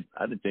I didn't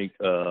think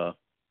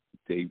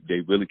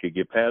they really could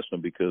get past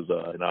them, because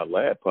in our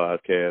lab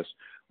podcast,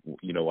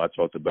 you know, I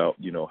talked about,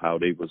 you know, how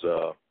they was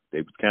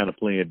kind of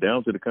playing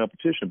down to the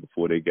competition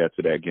before they got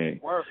to that game.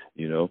 Word.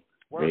 You know,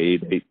 Word.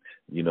 they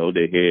you know,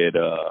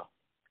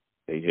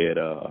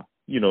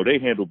 they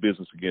handled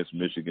business against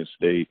Michigan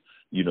State.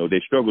 You know,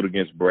 they struggled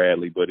against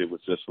Bradley, but it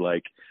was just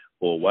like,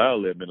 for a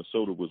while there,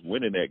 Minnesota was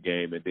winning that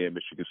game, and then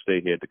Michigan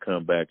State had to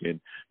come back and,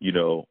 you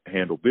know,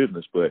 handle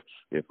business. But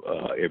if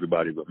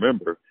everybody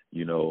remember,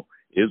 you know,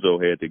 Izzo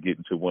had to get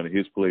into one of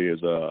his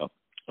players'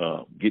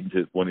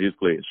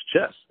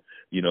 chest,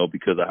 you know,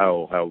 because of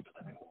how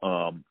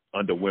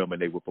underwhelming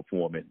they were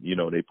performing. You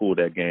know, they pulled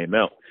that game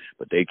out,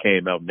 but they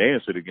came out and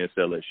answered against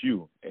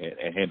LSU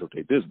and handled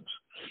their business.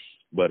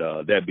 But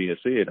that being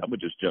said, I'm going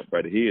to just jump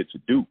right ahead to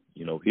Duke.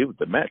 You know, here was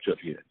the matchup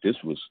here. This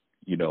was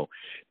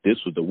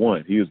the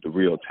one. He was the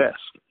real test,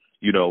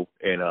 you know,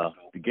 and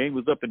the game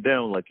was up and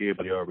down like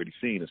everybody already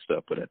seen and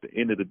stuff. But at the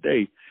end of the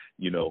day,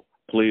 you know,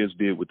 players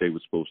did what they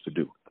were supposed to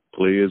do.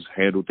 Players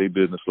handled their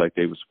business like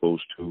they were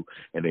supposed to,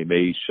 and they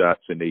made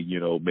shots, and they, you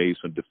know, made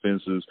some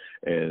defenses,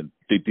 and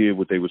they did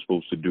what they were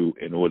supposed to do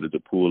in order to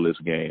pull this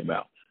game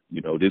out. You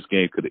know, this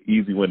game could have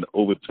easily went to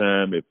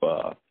overtime if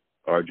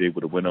RJ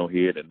would have went on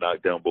ahead and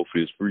knocked down both of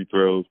his free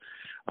throws.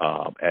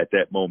 At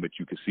that moment,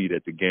 you could see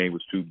that the game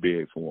was too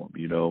big for him.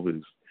 You know,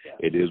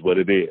 it is what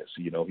it is.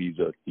 You know, he's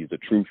a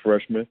true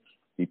freshman.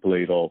 He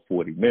played all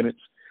 40 minutes.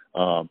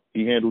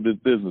 He handled his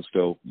business,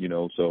 though. You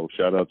know, so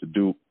shout out to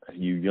Duke.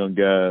 You young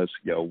guys,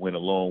 y'all went a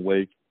long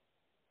way.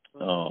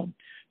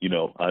 You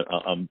know,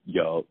 I'm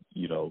y'all.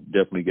 You know,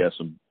 definitely got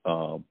some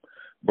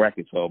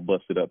brackets all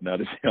busted up now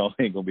that y'all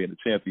ain't gonna be in the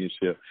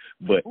championship.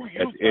 But at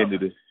the end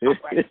of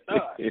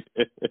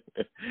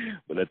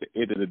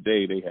the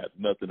day, they have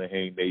nothing to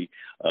hang their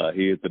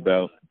heads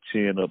about.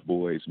 Chin up,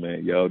 boys,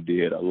 man. Y'all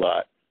did a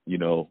lot. You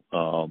know,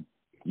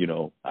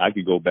 I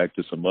could go back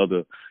to some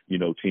other, you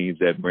know, teams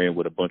that ran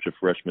with a bunch of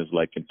freshmen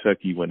like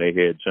Kentucky when they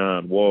had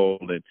John Wall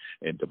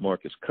and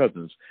DeMarcus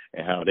Cousins,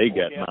 and how they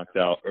got knocked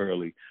out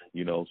early.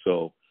 You know,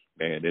 so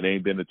man, it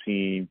ain't been a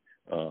team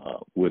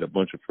with a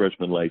bunch of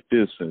freshmen like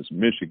this since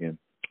Michigan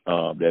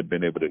that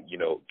been able to, you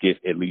know, get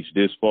at least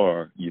this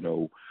far, you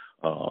know,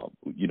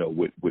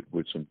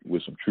 with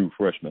some true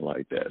freshmen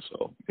like that.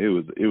 So it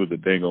was a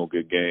dang on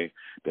good game.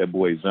 That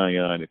boy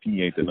Zion, if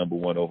he ain't the number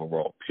 1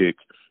 overall pick,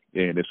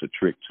 then it's a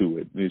trick to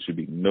it. There should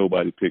be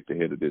nobody picked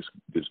ahead of this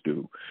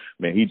dude.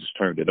 Man, he just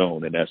turned it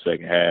on in that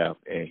second half,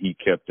 and he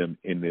kept them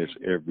in this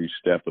every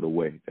step of the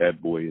way.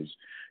 That boy is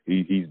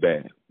he's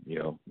bad. You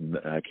know,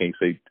 I can't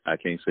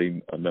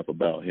say enough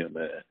about him,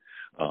 man.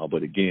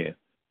 But again,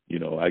 you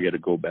know, I got to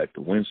go back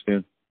to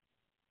Winston.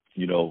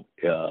 You know,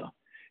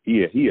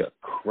 he a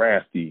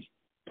crafty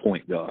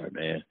point guard,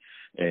 man.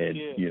 And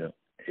you know,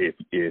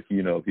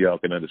 if y'all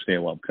can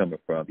understand where I'm coming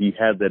from, he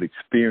has that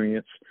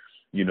experience.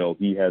 you know,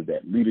 he has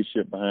that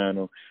leadership behind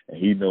him, and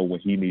he know when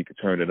he needs to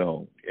turn it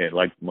on. And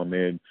like my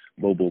man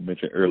Bobo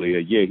mentioned earlier,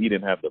 yeah, he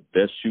didn't have the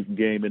best shooting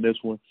game in this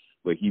one,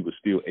 but he was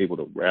still able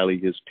to rally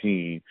his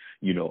team,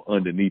 you know,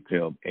 underneath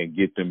him and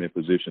get them in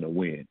position to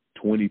win.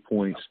 20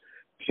 points,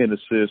 10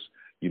 assists.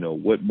 You know,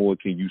 what more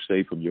can you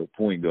say from your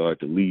point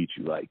guard to lead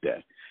you like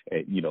that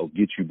and, you know,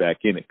 get you back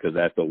in it? Because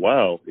after a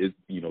while,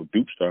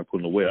 Duke started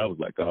pulling away. I was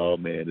like, oh,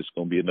 man, it's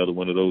going to be another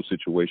one of those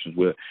situations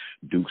where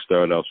Duke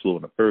started out slow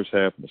in the first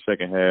half. In the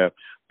second half,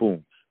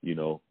 boom, you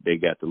know, they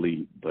got the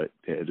lead. But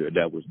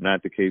that was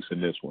not the case in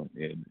this one.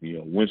 And, you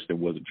know, Winston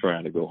wasn't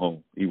trying to go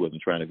home. He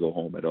wasn't trying to go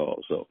home at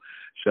all. So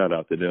shout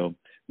out to them,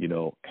 you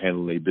know,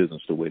 handling their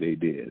business the way they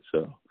did.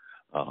 So,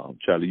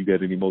 Charlie, you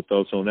got any more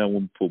thoughts on that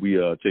one before we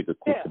take a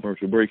quick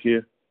commercial break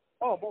here?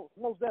 Oh,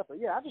 most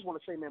definitely. Yeah, I just want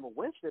to say, man, with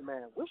Winston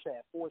had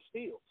 4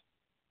 steals.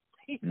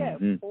 He had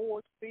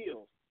 4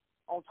 steals.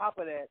 On top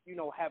of that, you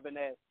know, having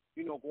that,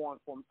 you know, going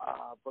from,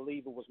 I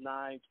believe it was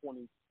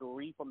 9-23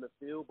 from the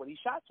field, but he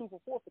shot 2 for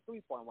 4 for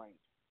 3-point range.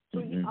 So,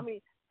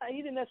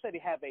 he didn't necessarily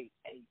have a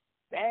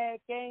bad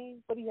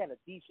game, but he had a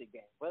decent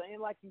game. But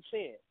and like you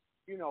said,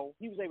 you know,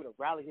 he was able to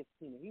rally his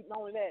team. And not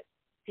only that,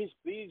 his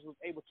bigs was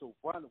able to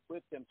run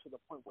with them to the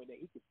point where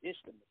he could dish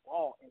them the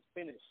ball and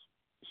finish.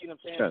 You see what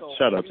I'm saying?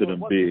 Shout out to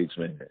them bigs,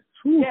 man.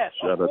 Yes,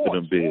 shout out to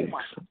them bigs.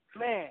 Oh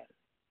man,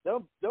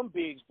 them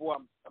bigs, boy,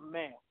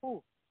 man.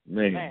 Whew.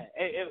 Man,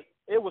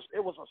 it was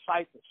a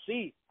sight to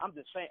see. I'm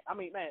just saying. I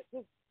mean, man,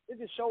 it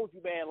just shows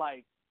you, man.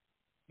 Like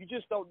you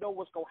just don't know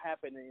what's gonna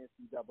happen in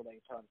the NCAA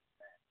tournament,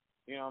 man.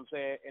 You know what I'm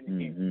saying? And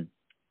again,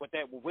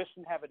 with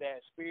Winston having that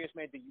experience,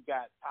 man, then you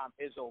got Tom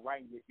Izzo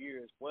right in your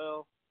ear as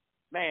well.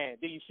 Man,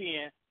 then you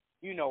seeing,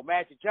 you know,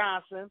 Magic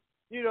Johnson,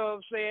 you know what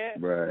I'm saying?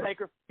 Right.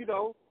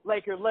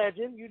 Laker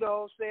legend, you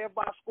know what I'm saying?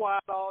 My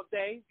squad all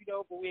day, you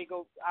know, but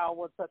I don't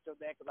want to touch on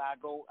that because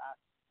I'll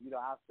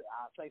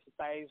say some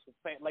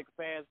things. Laker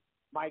fans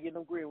might get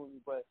them agree with me,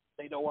 but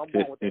they know where I'm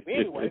going with it. But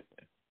anyway,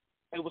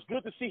 it was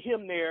good to see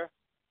him there,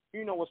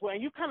 you know, as well.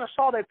 And you kind of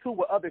saw that too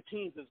with other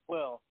teams as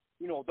well,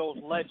 you know, those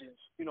legends,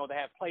 you know, that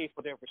have played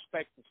for their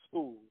respective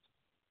schools.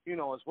 You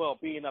know, as well,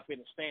 being up in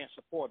the stands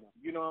supporting them.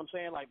 You know what I'm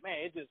saying? Like,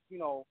 man, it just, you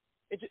know,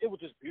 it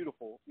was just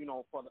beautiful, you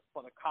know, for the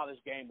college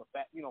game of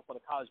for the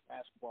college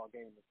basketball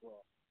game as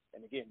well.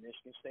 And again,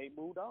 Michigan State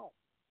moved on.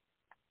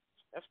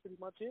 That's pretty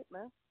much it,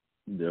 man.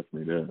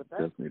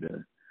 Definitely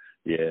that.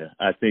 Yeah,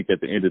 I think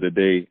at the end of the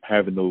day,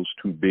 having those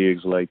 2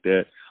 bigs like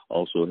that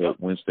also helped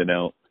Winston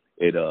out.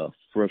 It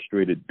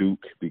frustrated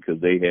Duke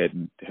because they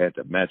had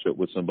to match up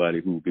with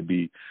somebody who could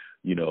be,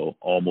 you know,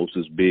 almost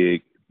as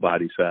big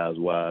body size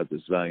wise as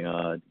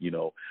Zion, you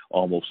know,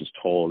 almost as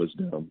tall as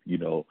them, you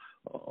know,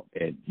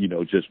 and, you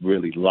know, just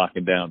really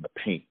locking down the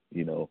paint,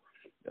 you know,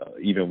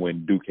 even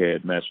when Duke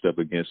had matched up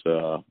against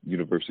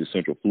University of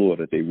Central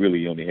Florida, they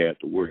really only had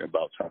to worry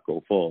about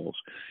Taco Falls,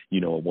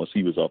 you know, and once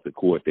he was off the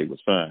court, they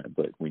was fine.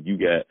 But when you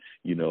got,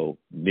 you know,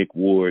 Nick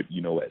Ward,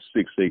 you know, at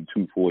 6'8",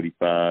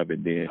 245,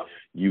 and then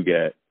you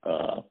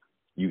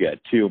got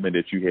Tillman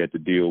that you had to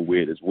deal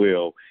with as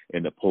well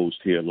in the post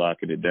here,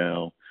 locking it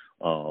down.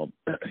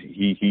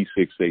 He's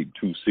 6'8",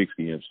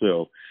 260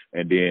 himself,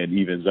 and then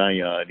even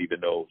Zion, even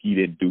though he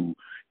didn't do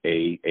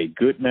a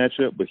good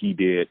matchup, but he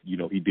did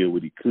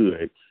what he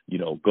could, you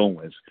know,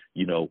 Goins,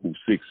 you know, who's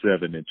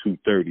 6'7" and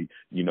 230,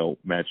 you know,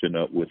 matching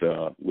up with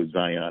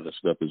Zion and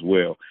stuff as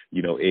well.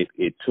 You know,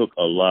 it took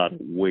a lot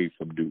away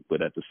from Duke,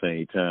 but at the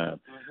same time,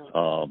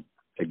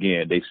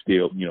 again, they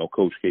still, you know,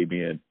 Coach K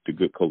being the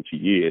good coach he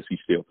is, he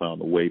still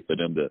found a way for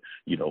them to,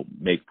 you know,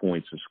 make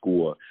points and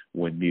score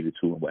when needed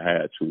to and what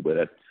had to. But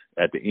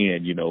at the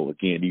end, you know,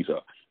 again, these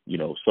are, you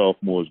know,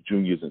 sophomores,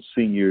 juniors, and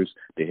seniors.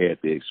 They had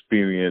the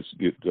experience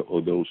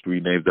of those 3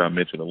 names that I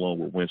mentioned along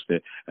with Winston,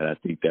 and I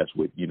think that's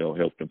what, you know,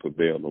 helped them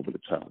prevail over the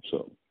top.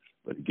 So,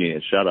 but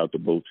again, shout out to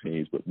both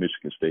teams, but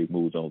Michigan State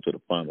moves on to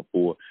the Final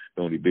Four,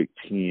 the only Big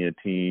Ten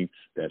team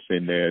that's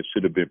in there.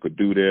 Should have been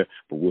Purdue there,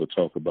 but we'll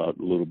talk about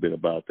a little bit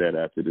about that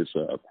after this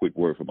quick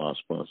word from our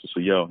sponsor.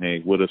 So y'all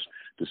hang with us.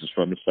 This is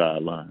From the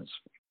Sidelines.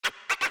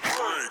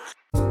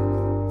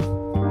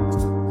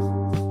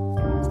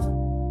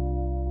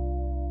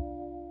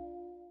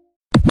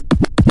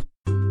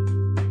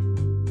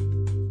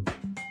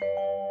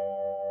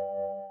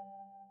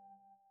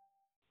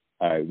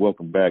 All right,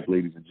 welcome back,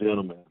 ladies and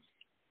gentlemen.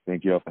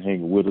 Thank y'all for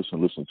hanging with us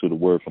and listening to the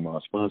word from our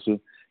sponsor.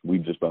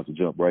 We're just about to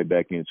jump right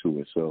back into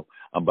it. So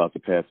I'm about to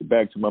pass it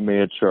back to my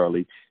man,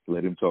 Charlie,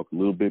 let him talk a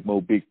little bit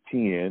more Big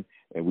Ten,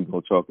 and we're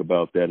going to talk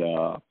about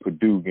that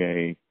Purdue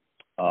game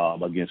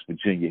against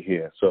Virginia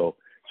here. So,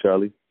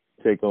 Charlie,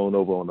 take on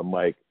over on the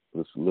mic.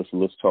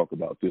 Let's talk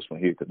about this one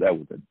here because that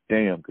was a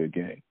damn good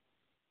game.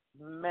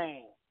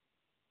 Man,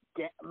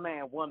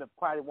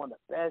 probably one of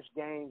the best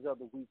games of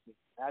the weekend.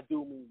 I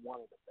do mean one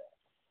of the best.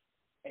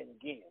 And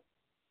again,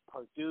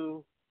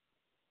 Purdue,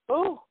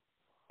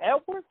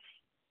 Edwards,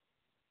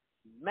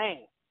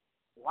 man,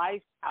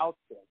 life out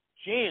the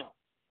gym.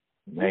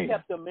 Man. He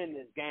kept them in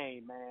this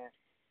game, man.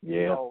 Yeah.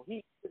 You know,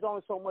 there's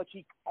only so much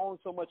he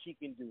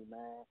can do,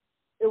 man.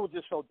 It was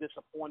just so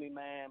disappointing,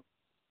 man.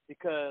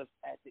 because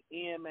at the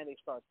end, man, they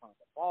started turning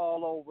the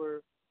ball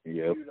over.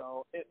 Yep. You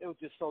know, it was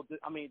just so.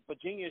 I mean,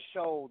 Virginia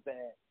showed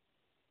that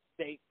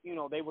they, you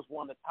know, they was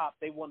one of the top.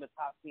 They won the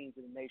top teams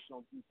in the nation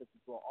on defense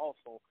as well.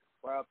 Also,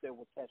 right up there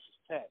with Texas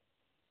Tech.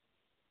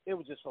 It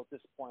was just so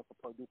disappointing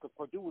for Purdue because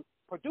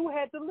Purdue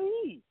had the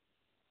lead.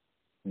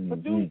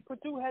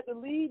 Purdue had the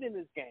lead in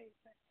this game,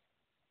 man.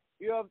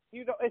 You know,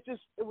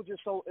 it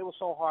was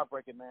so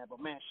heartbreaking, man.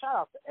 But man, shout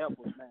out to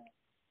Edwards, man.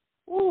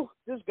 Ooh,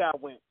 this guy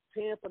went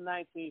 10 for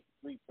 19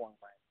 for 3-point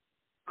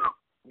range.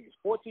 He was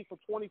 14 for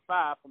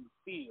 25 from the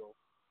field.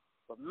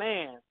 But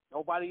man,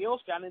 nobody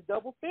else got in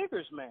double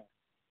figures, man.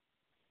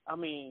 I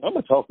mean, I'm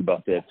gonna talk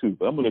about that too,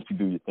 but I'm gonna let you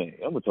do your thing.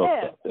 I'm gonna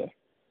talk about that.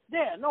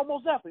 Yeah, no,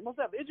 most definitely.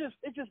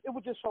 It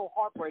was just so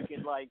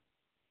heartbreaking, like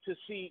to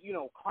see, you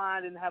know,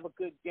 Klein didn't have a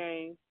good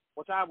game,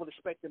 which I would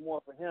expect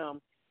more for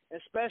him,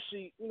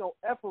 especially, you know,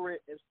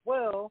 Everett as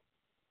well.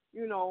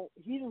 You know,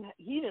 he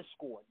didn't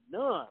score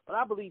none, but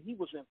I believe he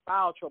was in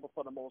foul trouble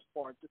for the most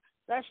part.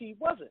 Actually, he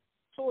wasn't.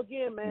 So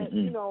again, man,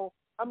 you know,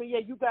 I mean, yeah,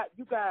 you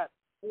got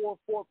four,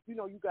 you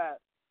know, you got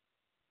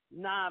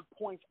 9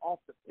 points off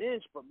the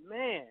bench, but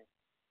man,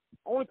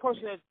 only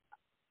person that,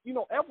 you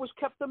know, Edwards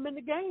kept them in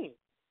the game,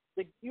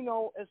 you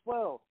know, as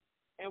well.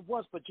 And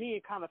once Virginia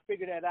kind of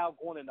figured that out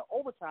going into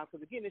overtime,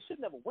 because again, they should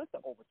never went to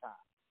overtime.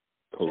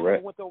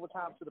 Correct. They went to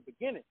overtime to the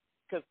beginning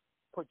because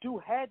Purdue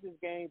had this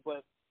game,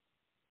 but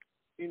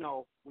you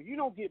know, when you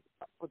don't get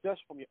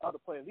production from your other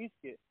player, at least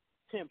get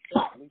 10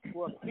 points, at least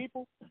 2 other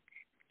people,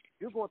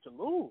 you're going to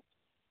lose.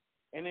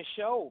 And it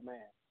showed,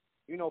 man.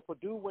 You know,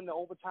 Purdue went to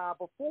overtime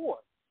before,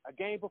 a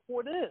game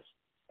before this,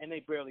 and they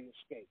barely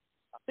escaped.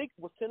 I think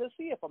it was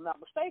Tennessee, if I'm not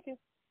mistaken.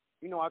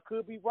 You know, I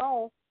could be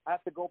wrong. I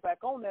have to go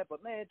back on that,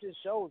 but man, it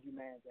just shows you,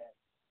 man, that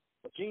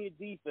Virginia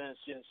defense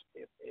just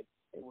it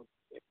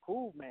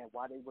proved, man,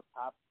 why they were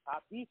top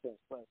defense.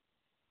 But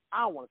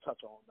I don't want to touch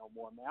on it no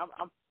more, man.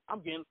 I'm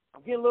getting a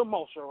little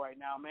emotional right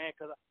now, man,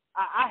 because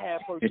I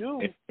had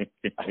Purdue.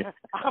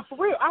 For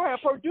real, I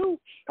had Purdue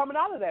coming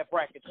out of that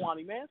bracket,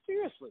 Twani, man.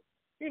 Seriously,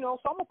 you know.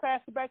 So I'm gonna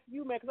pass it back to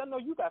you, man, because I know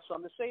you got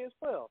something to say as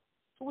well.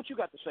 So what you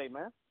got to say,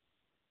 man?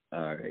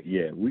 All right,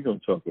 yeah, we're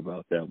gonna talk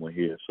about that one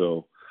here.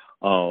 So,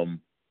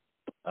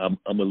 I'm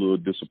a little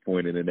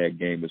disappointed in that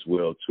game as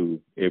well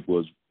too. It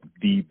was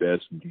the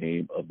best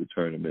game of the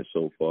tournament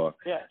so far.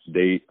 Yes.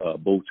 They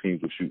both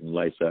teams were shooting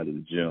lights out of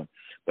the gym.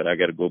 But I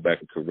got to go back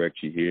and correct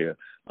you here.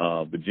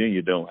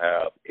 Virginia don't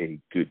have a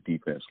good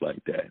defense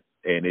like that,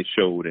 and it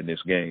showed in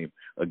this game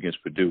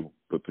against Purdue.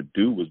 But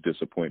Purdue was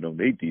disappointed on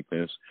their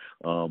defense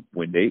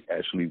when they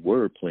actually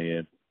were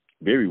playing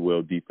very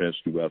well defense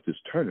throughout this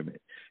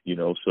tournament. You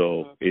know,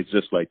 so it's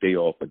just like they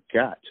all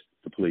forgot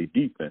to play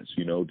defense.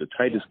 You know, the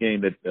tightest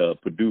game that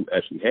Purdue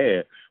actually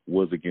had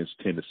was against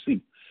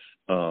Tennessee.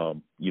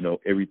 You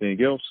know,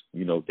 everything else,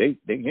 you know, they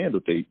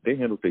handled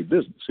their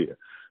business here.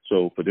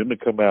 So for them to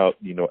come out,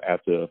 you know,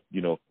 after,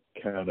 you know,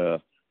 kind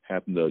of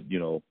having to, you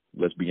know,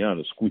 let's be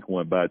honest, squeak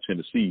one by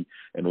Tennessee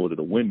in order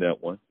to win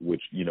that one,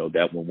 which, you know,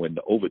 that one went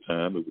to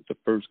overtime. It was the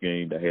first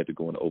game that had to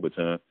go into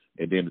overtime.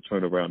 And then to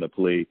turn around and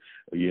play,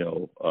 you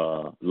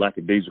know,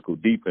 lackadaisical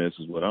defense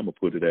is what I'm going to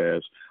put it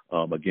as,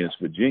 against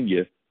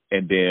Virginia.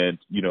 And then,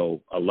 you know,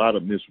 a lot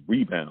of missed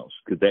rebounds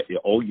because that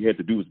all you had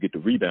to do was get the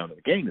rebound and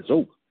the game is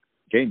over.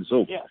 Game is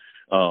over.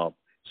 Yeah.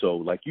 So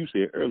like you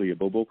said earlier,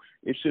 Bobo,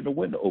 it shouldn't have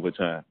went to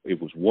overtime.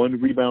 It was one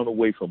rebound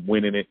away from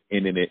winning it,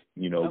 ending it,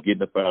 you know,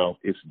 getting a foul.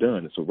 It's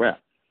done. It's a wrap.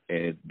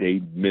 And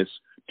they missed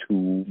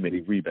too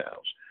many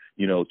rebounds,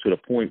 you know, to the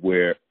point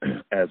where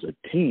as a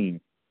team,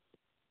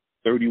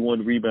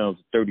 31 rebounds,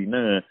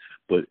 39.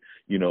 But,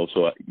 you know,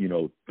 so, you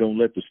know, don't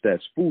let the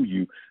stats fool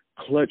you.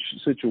 Clutch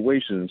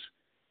situations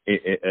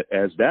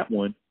as that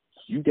one,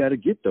 you got to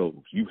get those.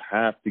 You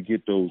have to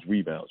get those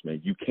rebounds, man.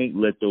 You can't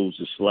let those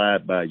just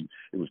slide by you.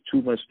 It was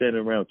too much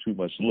standing around, too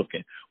much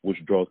looking,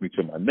 which draws me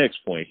to my next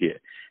point here.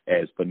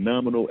 As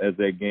phenomenal as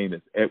that game as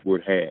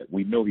Edward had,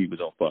 we know he was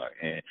on fire.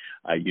 And,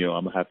 I'm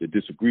going to have to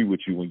disagree with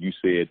you when you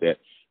said that,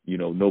 you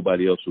know,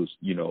 nobody else was,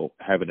 you know,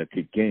 having a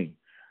good game.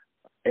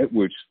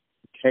 Edwards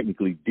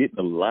technically didn't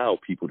allow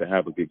people to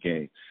have a good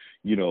game.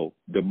 You know,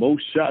 the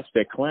most shots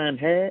that Klein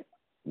had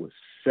was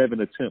 7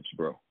 attempts,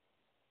 bro.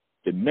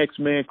 The next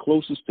man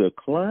closest to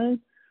Klein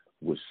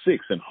was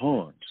 6 in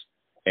Harms.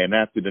 And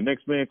after the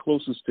next man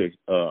closest to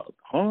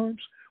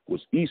Harms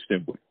was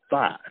Easton with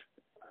 5.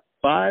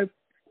 5,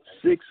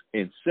 6,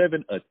 and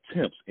 7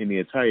 attempts in the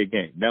entire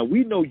game. Now,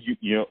 we know,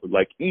 you know,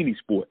 like any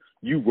sport,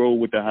 you roll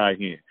with the high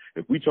hand.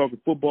 If we talking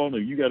football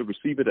and you got a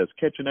receiver that's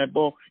catching that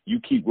ball, you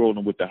keep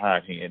rolling with the high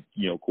hand,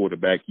 you know,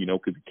 quarterback, you know,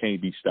 because it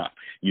can't be stopped.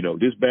 You know,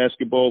 this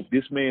basketball,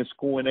 this man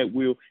scoring that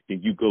wheel,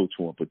 then you go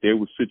to him. But there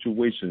were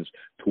situations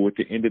toward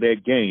the end of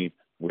that game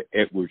where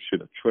Edwards should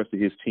have trusted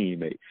his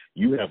teammate.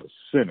 You have a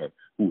center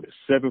who is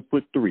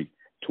 7'3".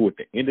 Toward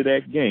the end of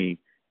that game,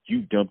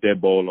 you dump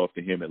that ball off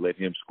to him and let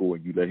him score,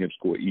 and you let him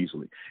score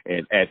easily.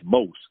 And at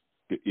most,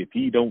 if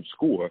he don't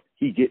score,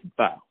 he getting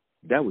fouled.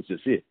 That was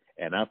just it.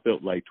 And I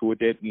felt like toward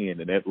that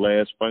end, in that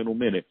last final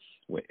minute,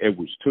 when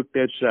Edwards took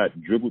that shot,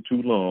 dribbled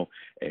too long,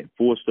 and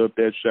forced up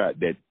that shot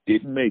that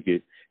didn't make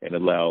it, and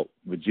allowed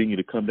Virginia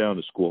to come down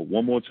and score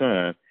one more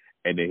time,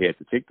 and they had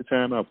to take the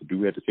timeout.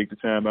 Purdue had to take the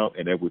timeout,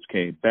 and Edwards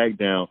came back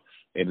down,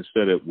 and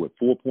instead of,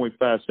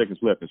 4.5 seconds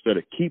left, instead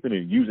of keeping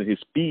it and using his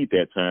speed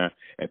that time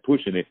and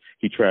pushing it,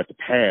 he tried to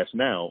pass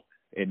now,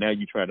 and now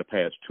you're trying to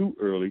pass too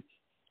early.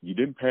 You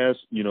didn't pass,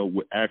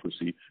 with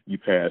accuracy. You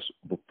passed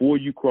before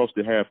you crossed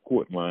the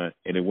half-court line,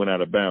 and it went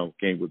out of bounds.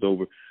 Game was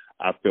over.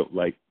 I felt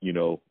like,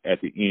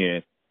 at the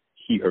end,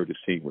 he hurt his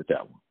team with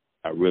that one.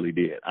 I really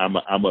did. I'm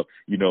a,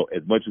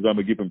 as much as I'm going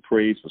to give him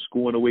praise for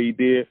scoring the way he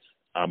did,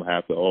 I'm going to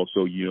have to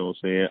also, I'm going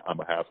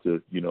to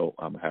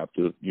have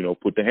to,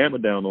 put the hammer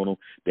down on him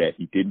that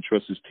he didn't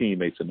trust his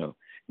teammates enough.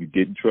 You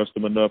didn't trust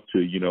them enough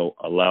to,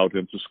 allow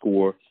them to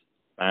score,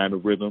 find a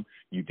rhythm.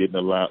 You didn't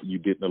allow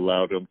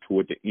them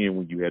toward the end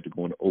when you had to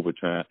go into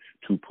overtime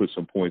to put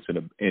some points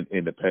in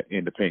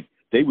the paint.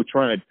 They were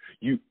trying.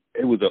 It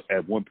was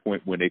at one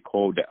point when they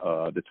called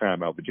the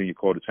timeout. Virginia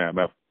called the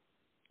timeout.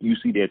 You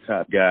see that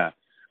top guy,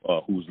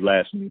 whose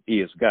last name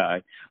is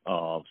Guy,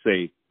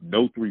 say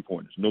no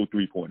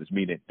 3-pointers,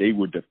 meaning they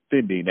were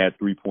defending that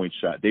 3-point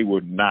shot. They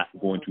were not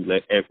going to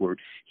let Edward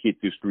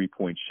hit this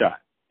 3-point shot.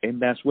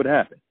 And that's what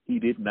happened. He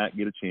did not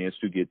get a chance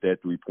to get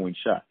that 3-point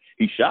shot.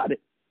 He shot it,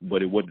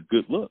 but it wasn't a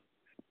good look.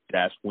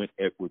 That's when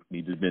Edward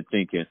needed to have been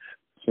thinking,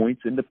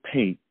 points in the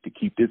paint to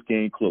keep this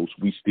game close.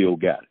 We still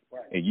got it.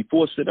 Right. And you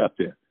forced it up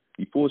there.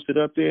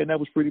 And that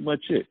was pretty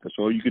much it. That's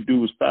all you could do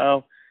was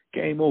foul.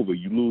 Game over.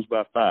 You lose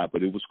by 5,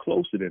 but it was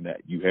closer than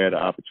that. You had an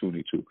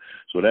opportunity to.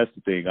 So that's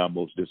the thing I'm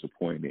most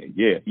disappointed in.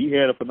 Yeah, he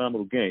had a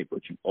phenomenal game,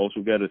 but you also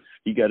got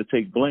to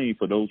take blame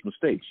for those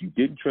mistakes. You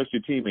didn't trust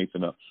your teammates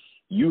enough.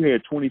 You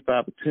had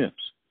 25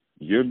 attempts.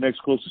 Your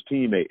next closest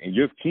teammate and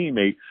your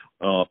teammate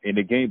in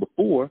the game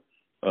before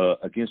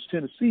against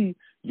Tennessee,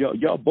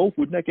 y'all both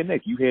were neck and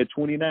neck. You had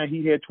 29,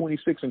 he had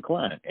 26 in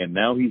Klein, and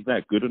now he's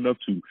not good enough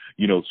to,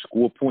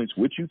 score points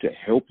with you to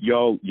help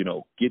y'all,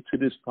 get to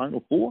this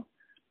Final Four.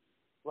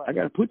 Right. I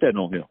got to put that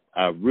on him.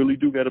 I really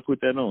do got to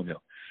put that on him.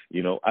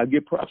 I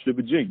give props to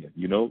Virginia.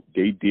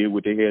 They did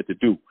what they had to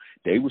do.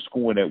 They were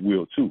scoring at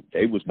will, too.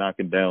 They was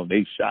knocking down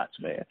their shots,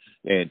 man.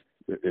 And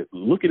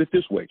look at it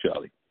this way,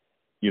 Charlie.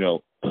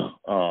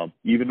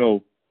 Even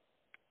though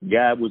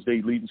Guy was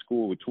their leading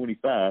scorer with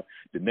 25,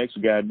 the next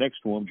guy next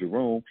to him,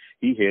 Jerome,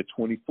 he had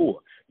 24.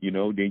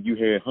 Then you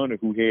had Hunter,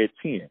 who had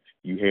 10.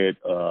 You had,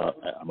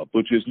 I'm going to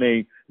butcher his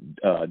name,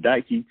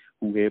 Dikey,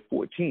 who had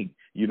 14.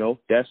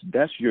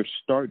 That's your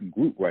starting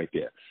group right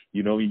there.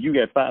 You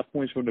got 5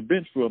 points from the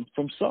bench from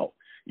Salt.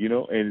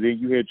 And then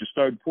you had your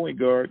starting point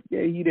guard.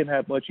 Yeah, he didn't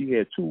have much. He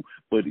had 2.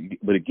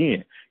 But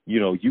again,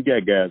 you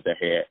got guys that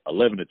had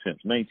 11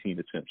 attempts, 19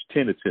 attempts,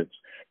 10 attempts,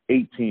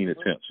 18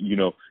 attempts.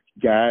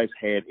 Guys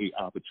had a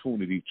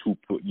opportunity to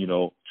put,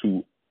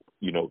 to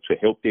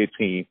help their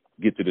team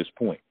get to this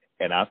point.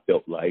 And I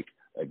felt like,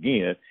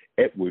 again,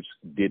 Edwards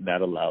did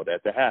not allow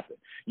that to happen.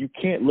 You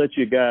can't let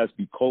your guys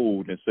be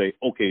cold and say,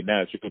 okay,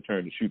 now it's your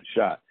turn to shoot a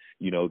shot.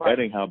 Right. That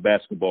ain't how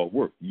basketball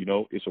works.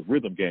 It's a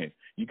rhythm game.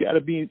 You got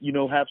to be,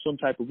 have some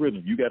type of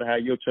rhythm. You got to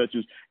have your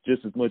touches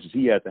just as much as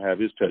he had to have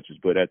his touches.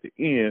 But at the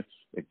end,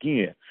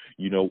 again,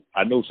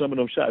 I know some of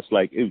them shots,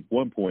 like at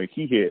one point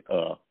he hit,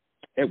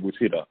 Edwards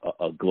hit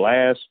a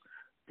glass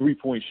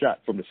 3-point shot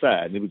from the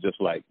side. And it was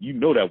just like,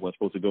 that wasn't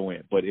supposed to go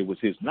in, but it was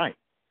his night.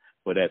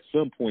 But at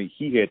some point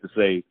he had to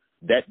say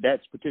that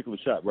particular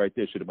shot right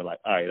there should have been like,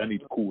 all right, I need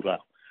to cool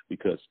out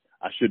because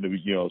I shouldn't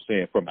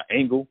have, from an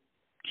angle,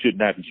 should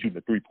not be shooting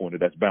a 3-pointer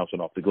that's bouncing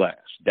off the glass.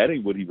 That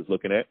ain't what he was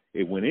looking at.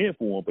 It went in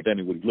for him, but that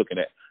ain't what he's looking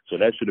at. So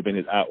that should have been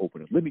his eye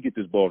opener. Let me get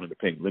this ball in the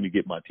paint. Let me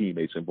get my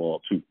teammates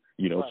involved too,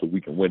 right. So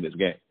we can win this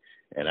game.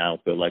 And I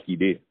don't feel like he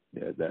did.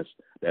 Yeah,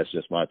 that's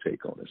just my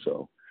take on it.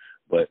 So,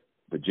 but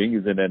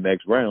Virginia's in that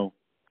next round,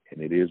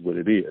 and it is what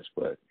it is.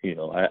 But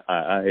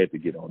I had to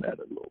get on that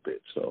a little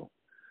bit. So,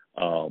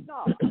 no,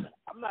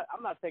 I'm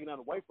not taking that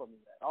away from you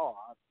at all.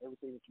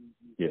 Everything that you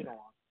hit on,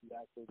 you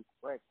absolutely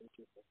correct. It's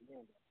just at the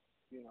end,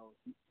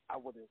 I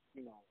would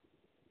have,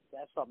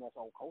 that's something that's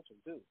on coaching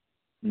too.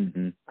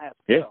 Mm-hmm.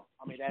 Yeah.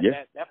 I mean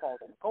that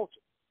falls on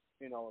coaching.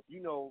 If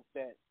you know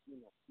that you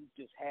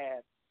just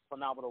had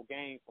phenomenal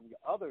game from your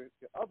other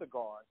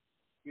guard,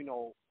 a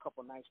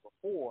couple of nights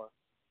before,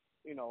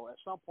 at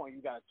some point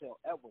you got to tell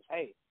Edwards,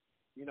 hey,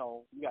 you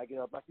got to get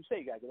up, like you say,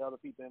 you got to get other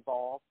people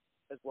involved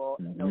as well.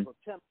 Mm-hmm. And those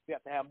attempts, you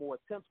have to have more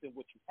attempts than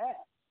what you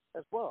have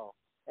as well.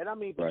 And I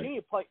mean,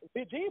 Virginia played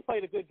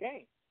a good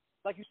game.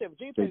 Like you said,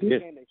 Virginia played a good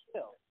game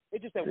themselves. It's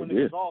just that when it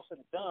was all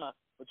said and done,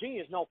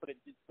 Virginia's not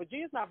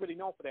really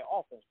known for their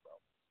offense, bro.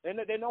 They're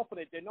known for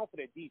their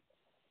defense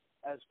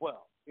as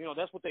well.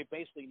 That's what they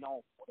basically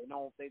known for. They're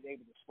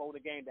able to slow the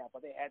game down,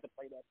 but they had to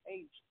play that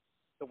pace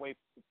the way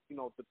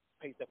the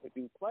pace that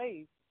Purdue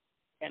plays.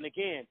 And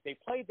again, they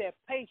played that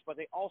pace, but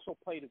they also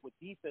played it with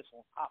defense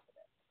on top of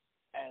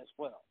that as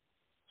well.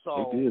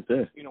 So they did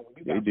that.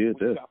 When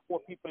you got 4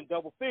 people in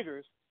double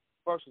figures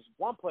versus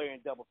 1 player in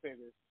double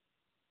figures,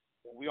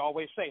 we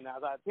always say 9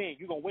 out of 10,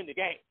 you're gonna win the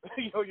game.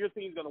 Your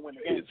team's gonna win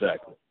the game.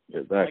 Exactly.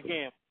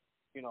 Again,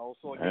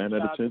 so 9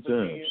 out of 10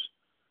 times.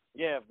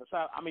 Yeah,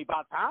 by the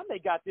time they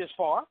got this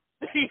far,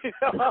 You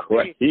know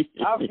what I mean?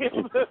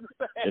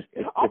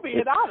 I'm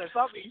being honest.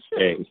 I mean,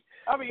 shit.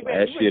 Hey, man,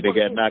 that shit, they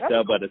got knocked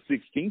out by the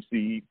 16th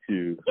seed,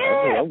 too.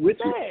 Yeah, I'm with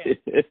you.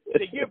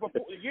 the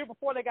year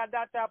before they got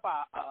knocked out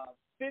by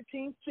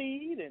 15th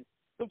seed and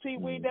some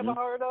team we ain't never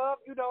heard of,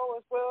 you know,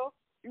 as well.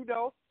 You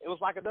know, it was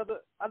like another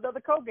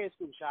Colgate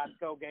school shot at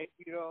Colgate.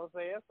 You know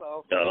what I'm saying?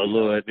 So. Oh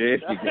Lord, there you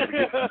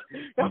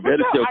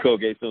better show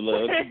Colgate some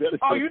love.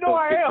 Oh, you know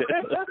I am.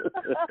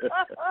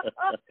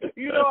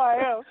 You know I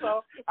am.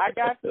 So I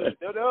got to.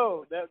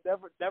 No,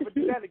 never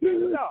do that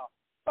again. No.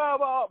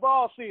 But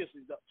all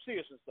seriousness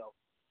though,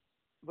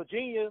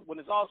 Virginia, when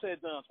it's all said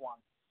and done, Swan,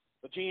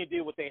 Virginia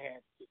did what they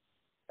had to do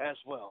as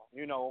well.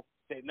 You know,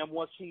 they number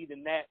one seed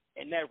in that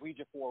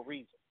region for a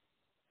reason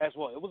as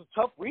well. It was a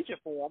tough region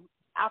for them.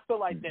 I feel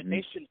like that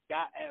they shouldn't have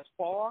got as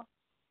far,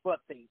 but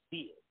they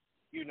did,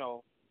 you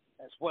know,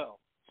 as well.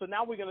 So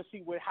now we're gonna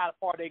see how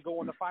far they go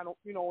in the final,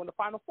 you know, in the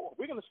Final Four.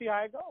 We're gonna see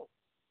how it goes.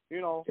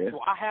 You know, do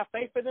I have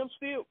faith in them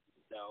still?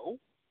 No,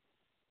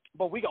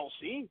 but we gonna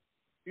see.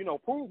 You know,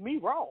 prove me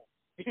wrong.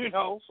 You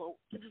know, so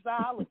this is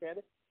how I look at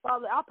it.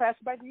 I'll pass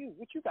it back to you.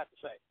 What you got to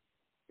say?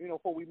 You know,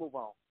 before we move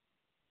on.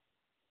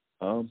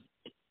 I'm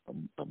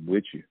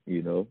with you.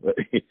 You know,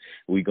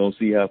 we gonna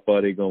see how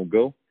far they gonna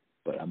go.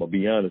 But I'm gonna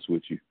be honest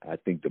with you. I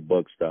think the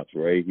buck stops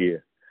right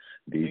here.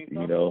 You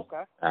know,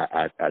 okay.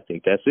 I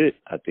think that's it.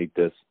 I think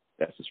that's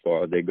as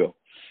far as they go.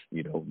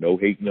 You know, no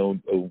hating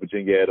on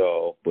Virginia at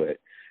all. But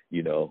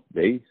you know,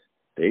 they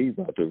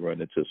about to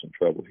run into some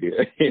trouble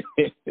here.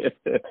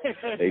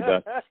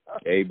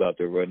 they about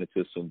to run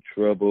into some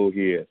trouble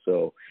here.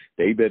 So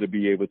they better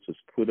be able to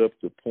put up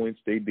the points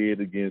they did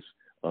against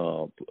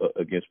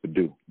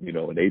Purdue. You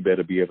know, and they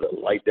better be able to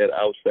light that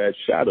outside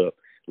shot up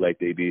like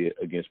they did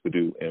against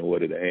Purdue in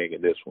order to hang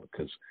in this one.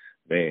 Because,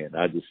 man,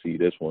 I just see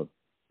this one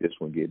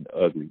getting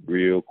ugly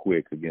real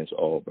quick against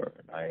Auburn.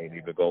 I ain't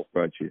even going to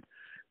front you.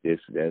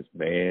 That's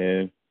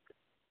man.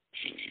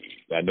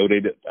 I know they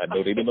the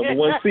number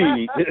one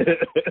seed.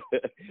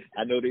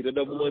 I know they the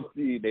number one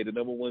seed. They the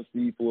number one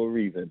seed for a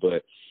reason.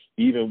 But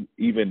even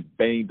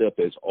banged up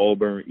as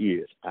Auburn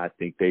is, I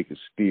think they could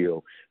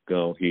still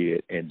go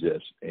ahead and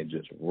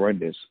just run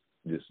this.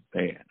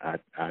 Man,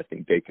 I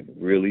think they can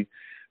really,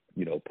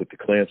 you know, put the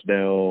clamps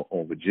down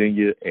on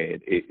Virginia,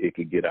 and it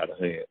could get out of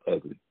hand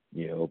ugly,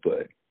 you know.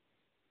 But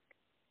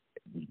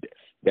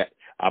that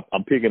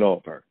I'm picking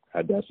Auburn.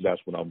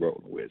 That's what I'm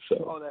rolling with.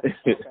 So. That's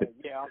okay.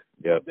 Yeah,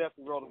 I'm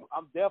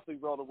definitely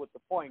rolling with the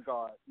point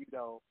guard. You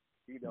know,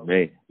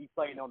 man. He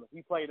played on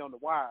the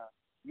wire.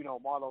 You know,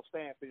 Marlo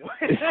Stanfield.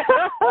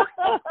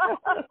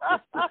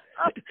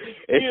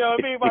 You know,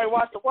 if anybody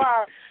watched the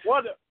wire,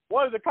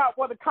 one of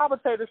the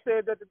commentators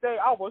said that today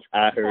I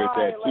heard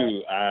that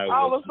too.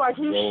 I was like,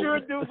 he sure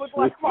do look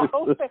like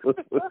Marlo Stanfield.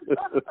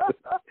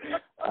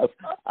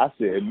 I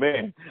said,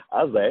 man,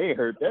 I was like, I ain't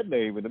heard that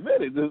name in a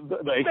minute.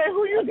 Like, man,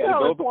 who you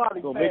telling,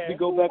 Swanee? Gonna make me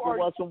go back and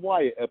watch some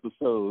Wire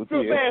episodes.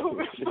 Yeah. Man,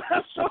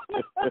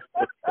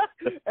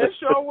 and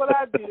show what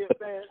I did,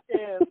 man.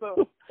 Yeah,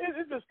 so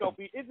that's gonna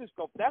be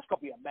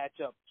a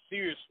matchup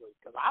seriously,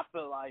 because I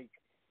feel like,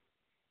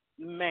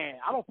 man,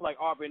 I don't feel like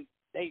Auburn.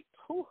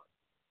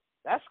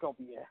 That's gonna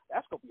be a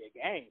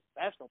game.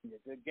 That's gonna be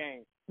a good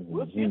game.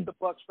 We'll see if the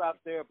buck stops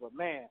there, but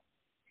man.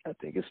 I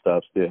think it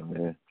stops there,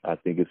 man. I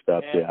think it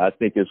stops there. I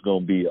think it's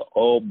going to be an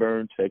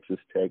Auburn, Texas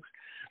Tech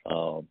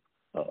Final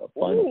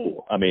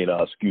Four.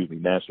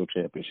 National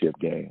championship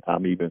game.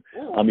 I'm even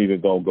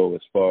going to go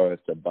as far as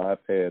to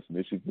bypass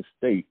Michigan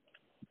State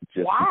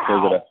just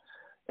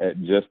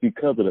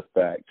because of the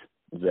fact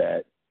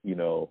that, you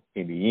know,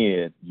 in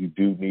the end, you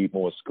do need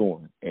more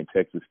scoring. And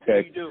Texas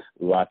Tech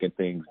locking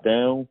things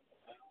down,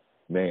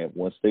 man,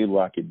 once they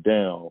lock it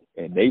down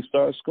and they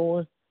start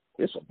scoring,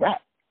 it's a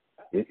wrap.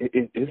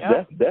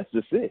 That's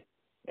just it,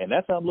 and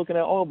that's how I'm looking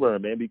at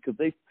Auburn, man, because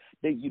they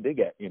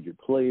got injured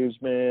players,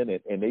 man,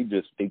 and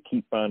they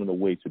keep finding a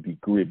way to be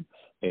gritty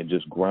and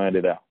just grind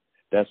it out.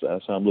 That's how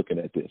I'm looking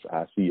at this.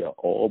 I see an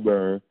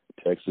Auburn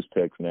Texas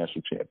Tech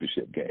national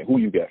championship game. Who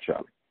you got,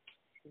 Charlie?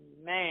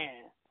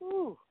 Man,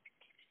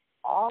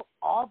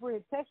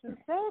 Auburn Texas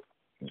Tech.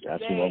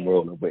 That's who I'm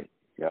rolling with.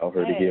 Y'all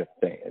heard it here,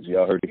 fans.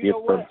 Y'all heard it here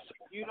first.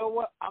 You know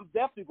what? I'm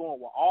definitely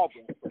going with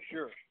Auburn for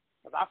sure.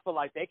 Because I feel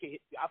like I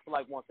feel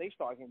like once they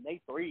start hitting they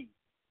threes,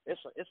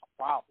 it's a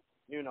problem,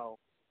 you know,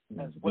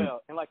 as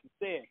well. And like you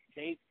said,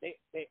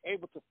 they're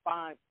able to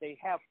they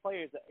have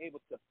players that are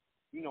able to,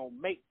 you know,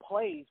 make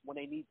plays when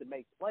they need to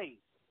make plays.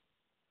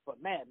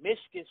 But man,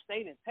 Michigan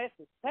State and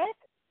Texas Tech,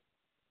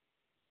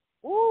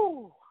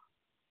 ooh,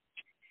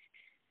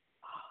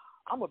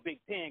 I'm a Big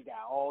Ten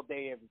guy all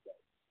day, every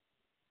day.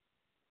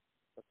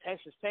 But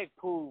Texas Tech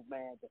proved,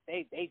 man, that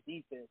they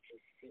defense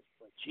is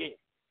legit.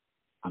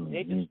 I mean,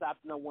 they just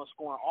stopped no one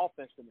scoring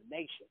offense in the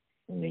nation.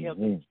 They held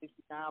them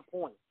 69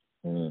 points.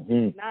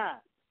 69.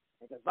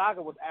 And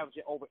Gonzaga was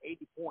averaging over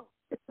 80 points.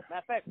 Matter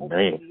of fact, over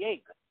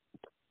 88.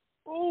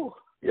 Ooh.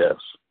 Yes.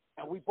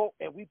 And we both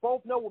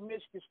know what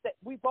Michigan State.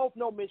 We both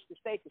know Michigan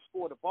State can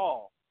score the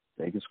ball.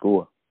 They can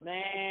score.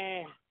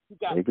 Man, you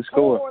got they can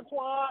score.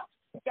 Antoine.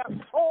 got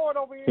torn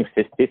over here.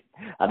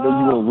 I know you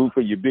want to root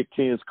for your Big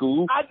Ten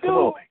school. I do. Come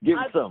on, give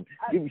me some.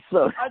 Give me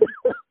some.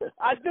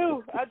 I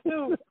do. I'm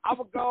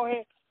gonna go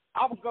ahead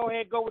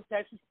and go with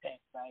Texas Tech,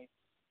 man.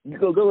 You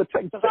gonna go with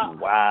Texas Tech?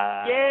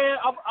 Wow. Yeah,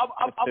 I'm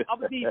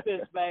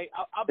defense, man.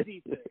 I'm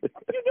defense.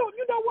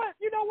 You know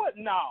what?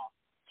 Nah,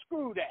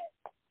 screw that.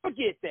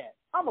 Forget that.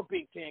 I'm a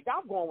Big Ten guy.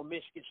 I'm going with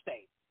Michigan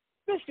State.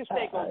 Michigan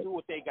State gonna do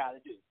what they gotta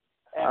do.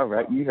 All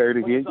right, you heard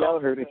it here. Y'all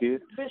heard it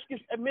here. Michigan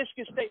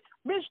State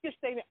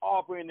and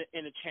Auburn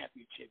in the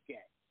championship game.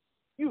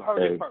 You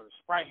heard it first,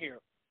 right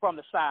here from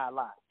the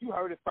sideline. You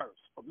heard it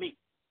first from me.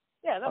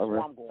 Yeah, that's where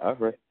I'm going. All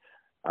right.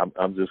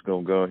 I'm just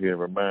gonna go ahead and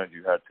remind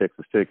you how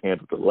Texas Tech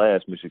handled the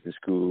last Michigan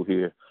school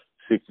here,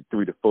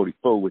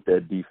 63-44 with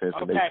that defense,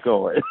 and they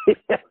scored.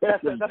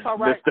 That's all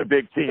right. Mr.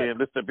 Big Ten.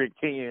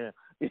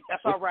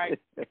 That's all right.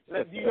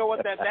 You know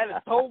what? That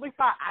is totally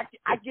fine.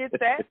 I get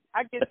that.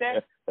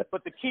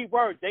 But the key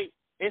word, it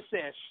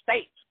says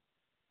state.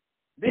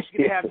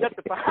 Michigan have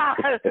nothing behind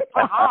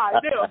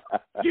them.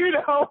 You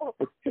know,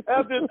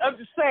 I'm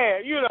just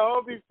saying. You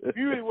know, I mean, if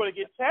you really want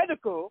to get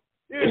technical,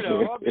 you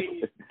know, I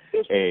mean,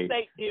 Michigan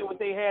State did what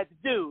they had to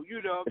do.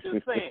 You know, I'm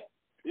just saying.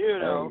 You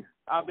know,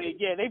 I mean,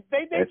 yeah, they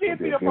did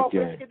beat up on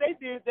Michigan. They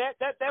did that.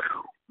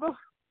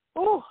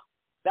 Ooh.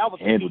 That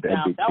was a beat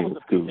down. That was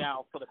a beat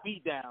down for the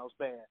beat downs,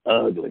 man.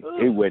 Ugly.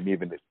 It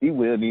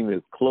wasn't even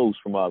as close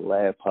from our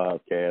last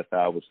podcast.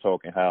 I was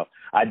talking how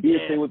I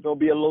did say it was going to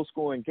be a low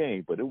scoring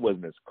game, but it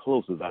wasn't as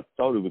close as I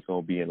thought it was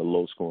going to be in a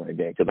low scoring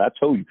game. Because I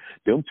told you,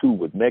 them two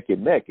was neck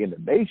and neck in the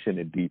nation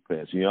in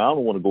defense. You know, I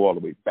don't want to go all the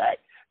way back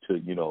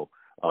to,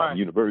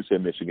 University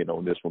of Michigan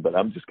on this one, but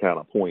I'm just kind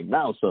of pointing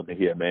out something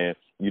here, man.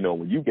 You know,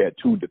 when you got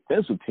two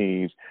defensive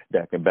teams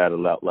that can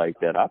battle out like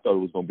that, I thought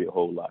it was going to be a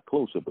whole lot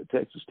closer, but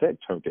Texas Tech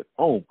turned it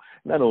on.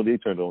 Not only they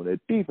turned on their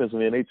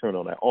defensive end, they turned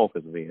on their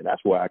offensive end.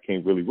 That's why I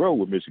can't really roll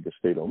with Michigan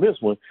State on this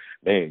one.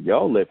 Man,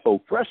 y'all let 4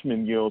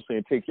 freshmen, you know what I'm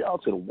saying, take y'all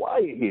to the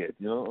wire here,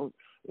 you know.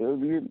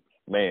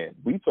 Man,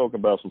 we talking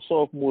about some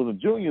sophomores and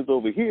juniors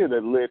over here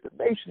that led the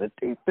nation in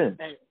defense.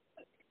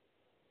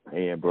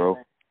 Man, bro.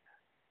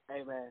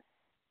 Hey, man.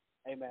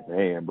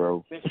 Man,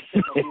 bro. Michigan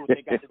State gonna do what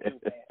they got to do,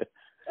 man.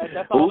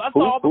 That's all I'm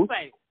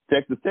saying.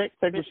 Texas Tech?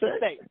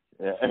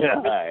 Yeah.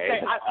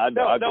 I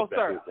know,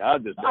 sir. I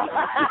just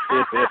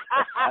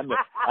I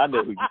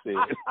know who you said.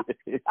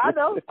 I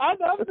know. I'm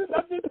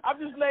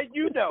just letting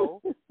you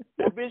know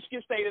what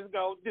Michigan State is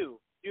gonna do.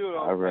 You know,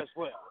 all right. As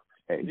well.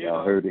 Hey,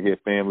 y'all heard it here,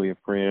 family and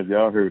friends.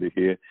 Y'all heard it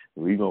here.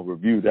 We're going to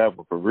review that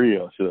one for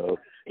real. So,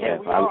 yeah,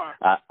 we are.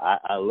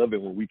 I love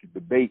it when we can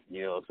debate,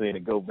 you know what I'm saying,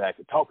 and go back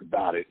and talk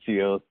about it, you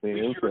know what I'm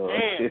saying? We sure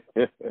can.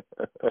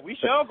 We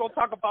sure going to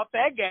talk about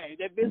that game,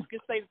 that Michigan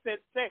State said.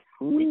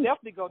 We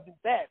definitely going to do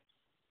that.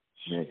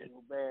 Man,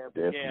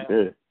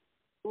 definitely.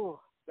 Ooh,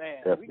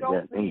 man.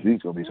 Definitely.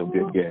 These going to be some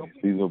good games.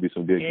 These going to be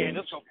some good games.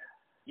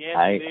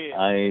 I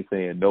ain't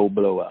saying no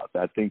blowouts.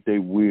 I think they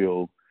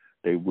will,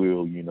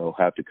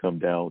 have to come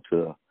down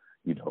to,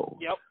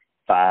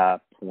 5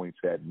 points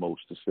at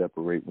most to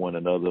separate one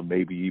another,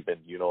 maybe even,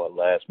 a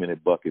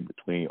last-minute bucket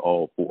between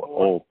all four.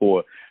 All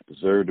four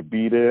deserve to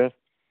be there.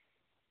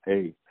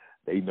 Hey,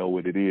 they know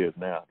what it is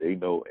now. They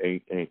know,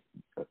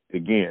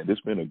 again, this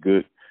has been a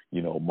good,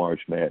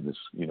 March Madness,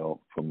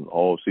 from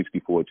all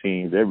 64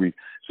 teams. Every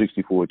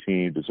 64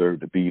 team deserved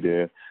to be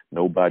there.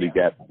 Nobody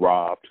got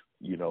robbed.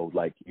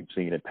 Like you've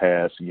seen in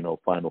past, in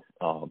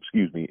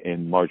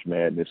March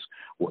Madness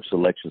or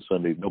Selection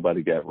Sundays,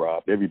 nobody got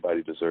robbed.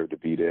 Everybody deserved to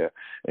be there.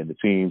 And the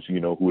teams,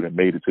 who have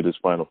made it to this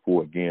Final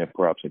Four, again,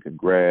 props and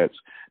congrats.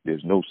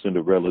 There's no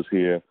Cinderellas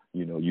here.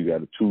 You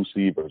got a 2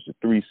 seed versus a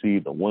 3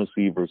 seed, a 1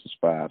 seed versus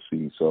 5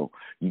 seed. So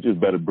you just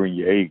better bring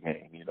your A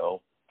game,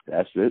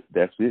 That's it,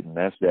 and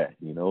that's that,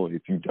 And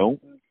if you don't,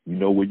 you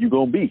know where you're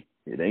going to be.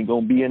 It ain't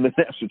going to be in the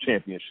national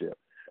championship.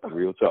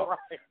 Real talk.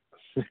 Right.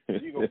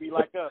 You're going to be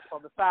like us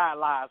on the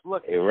sidelines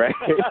looking. Right.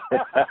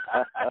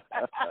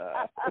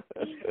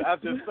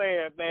 I'm just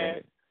saying,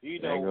 man.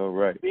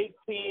 Right. Big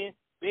Ten,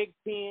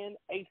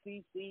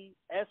 ACC,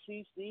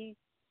 SEC,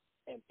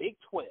 and Big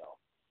 12.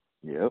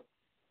 Yep.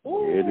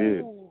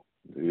 Ooh.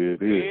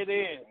 It is.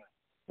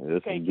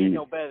 You can't get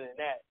no better than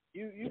that.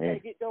 You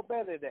can't get no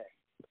better than that.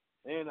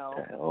 Teams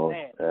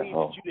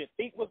that you didn't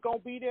think was going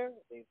to be there,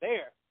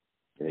 they're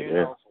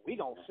there. So we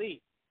going to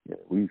see. Yeah,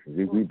 we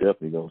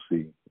definitely going to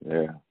see.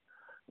 Yeah.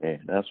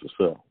 Man, that's what's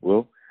up.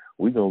 Well,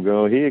 we're going to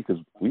go ahead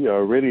because we are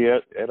already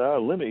at our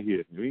limit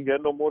here. We ain't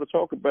got no more to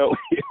talk about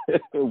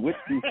with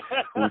you.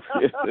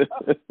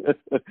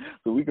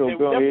 So we're going to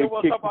go ahead and we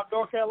want to talk about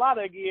North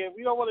Carolina again.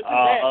 We don't want to do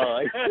that.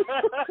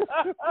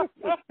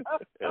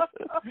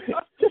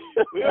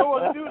 We don't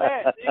want to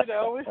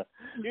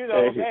do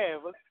that, man.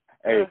 But,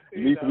 hey, at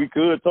least we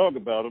could talk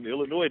about them.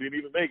 Illinois didn't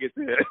even make it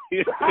there.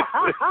 You're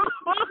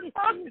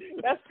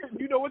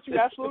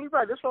absolutely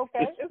right. It's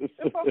okay.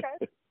 It's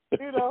okay.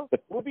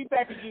 We'll be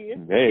back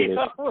again. Man.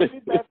 We'll be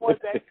back one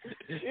day.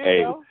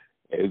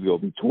 It's going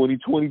to be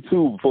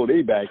 2022 before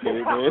they back in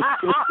it, man.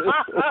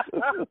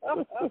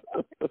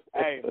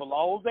 Hey, as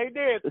long as they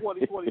there in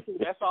 2022,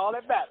 that's all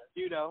that matters,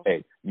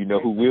 Hey, you know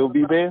who will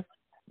be there?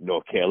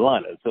 North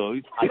Carolina. So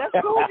that's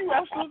cool.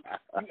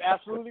 You're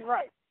absolutely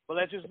right. But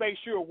let's just make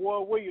sure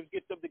Warren Williams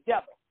get them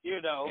together.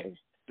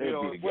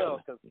 As well.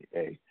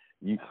 Hey,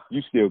 you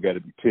still got to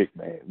be picked,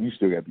 man. You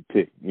still got to be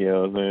picked. You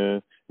know what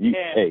I'm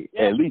saying?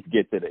 At least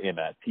get to the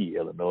NIT,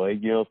 Illinois.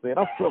 You know what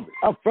I'm saying?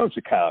 I'm from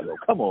Chicago.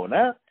 Come on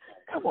now.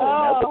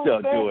 What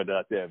y'all doing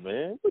out there,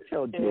 man? What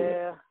y'all doing?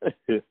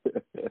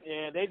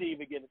 Yeah, they didn't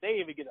even get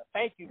a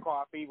thank you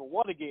card for even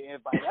want to get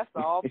invited. That's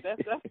all.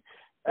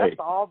 That's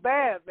all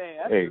bad,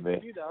 man.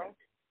 Man.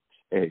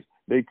 Hey,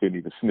 they couldn't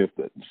even sniff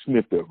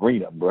the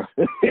arena, bro.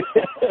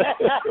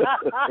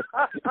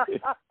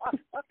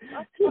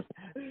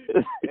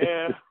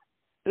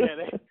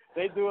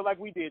 They do it like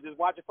we did. Just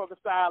watch it from the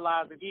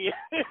sidelines again.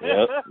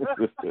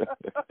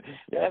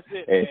 That's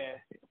it, man.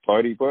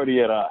 Party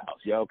at our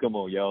house. Y'all come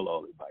on. Y'all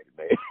all invited,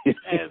 man.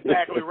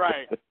 Exactly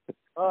right.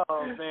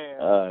 Oh, man.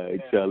 All right,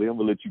 Charlie, I'm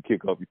going to let you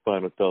kick off your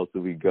final thoughts so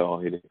we go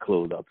ahead and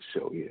close out the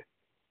show here.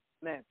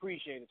 Man,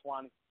 appreciate it,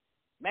 Swanee.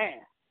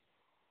 Man,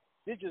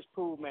 this just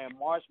proved, man,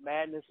 March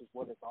Madness is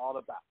what it's all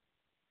about.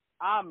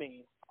 I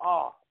mean,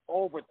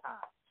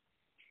 overtime.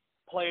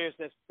 Players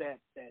that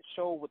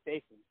show what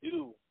they can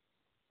do.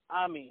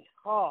 I mean,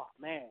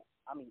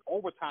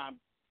 overtime,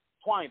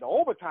 the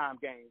overtime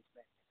games,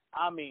 man.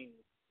 I mean,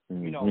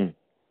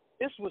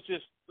 this was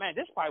just, man,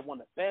 this is probably one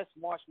of the best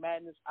March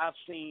Madness I've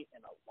seen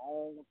in a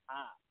long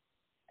time.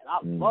 And I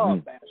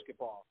love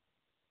basketball.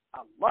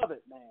 I love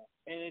it, man.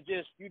 And it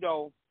just, you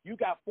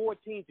got 4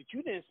 teams that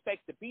you didn't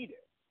expect to be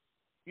there.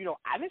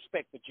 I didn't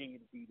expect Virginia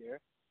to be there.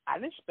 I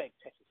didn't expect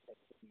Texas Tech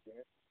to be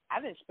there. I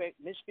didn't expect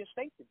Michigan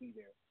State to be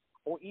there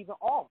or even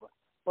Auburn.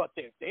 But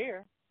they're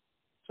there.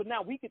 So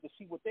now we get to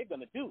see what they're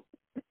going to do.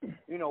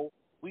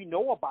 We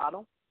know about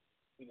them.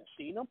 We've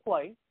seen them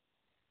play.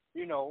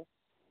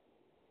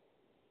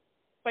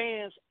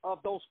 Fans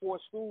of those 4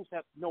 schools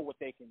know what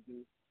they can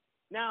do.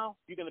 Now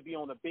you're going to be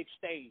on a big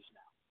stage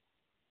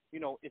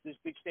now. Is this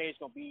big stage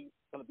going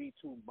to be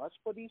too much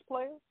for these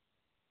players?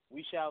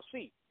 We shall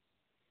see.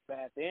 But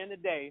at the end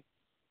of the day,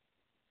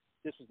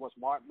 this is what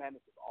March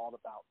Madness is all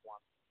about,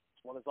 one.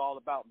 It's what it's all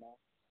about, man.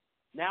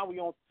 Now we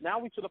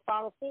to the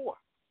Final Four.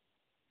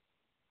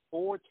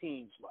 4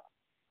 teams left.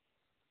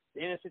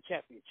 Then it's a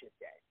championship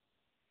game.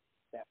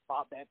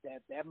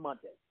 That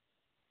Monday.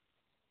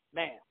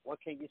 Man, what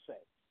can you say?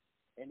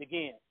 And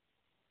again,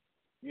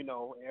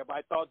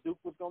 everybody thought Duke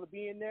was going to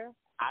be in there.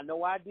 I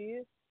know I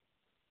did.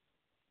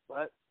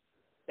 But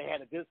they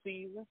had a good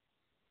season.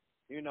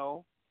 20.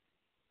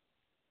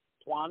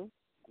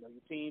 I know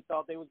your team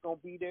thought they was going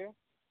to be there.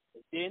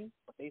 They didn't,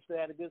 but they still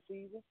had a good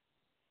season.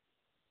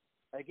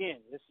 Again,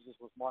 this is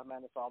just what March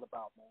Madness is all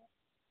about, man.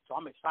 So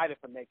I'm excited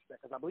for next,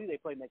 because I believe they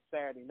play next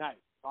Saturday night.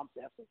 So I'm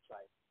definitely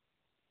excited,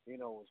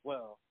 as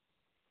well.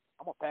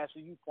 I'm going to pass to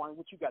you, Point.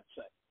 What you got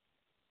to say?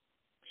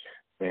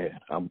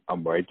 Man,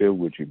 I'm right there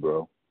with you,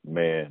 bro.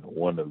 Man,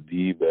 one of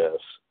the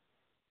best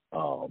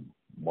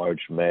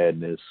March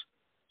Madness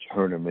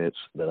tournaments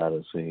that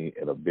I've seen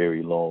in a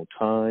very long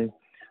time.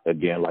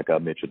 Again, like I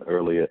mentioned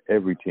earlier,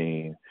 every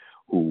team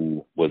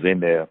who was in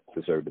there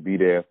deserved to be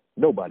there.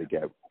 Nobody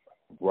got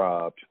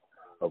robbed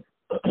of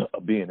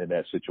being in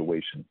that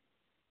situation.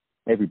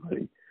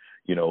 Everybody,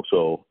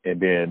 so, and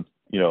then,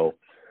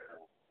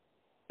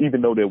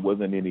 even though there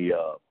wasn't any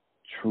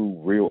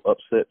true real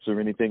upsets or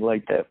anything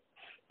like that,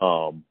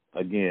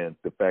 again,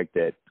 the fact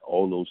that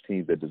all those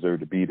teams that deserved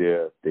to be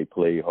there, they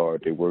played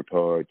hard, they worked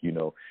hard,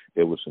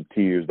 there was some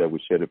tears that were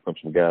shedded from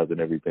some guys and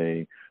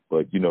everything,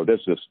 but,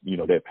 that's just,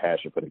 their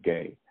passion for the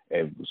game,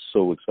 and was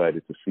so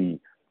excited to see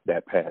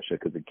that passion,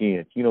 because,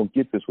 again, you don't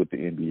get this with the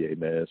NBA,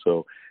 man,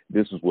 so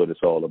this is what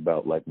it's all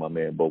about, like my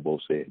man Bobo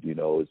said,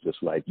 it's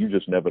just like, you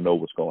just never know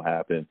what's going to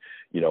happen,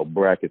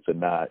 brackets or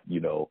not,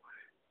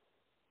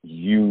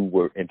 you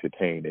were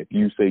entertained. If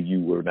you say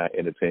you were not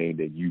entertained,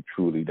 then you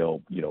truly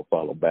don't,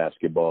 follow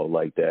basketball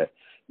like that.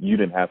 You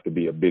didn't have to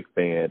be a big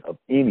fan of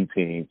any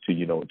team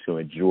to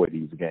enjoy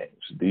these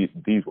games.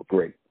 These were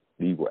great.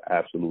 These were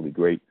absolutely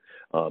great.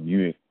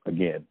 You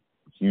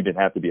didn't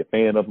have to be a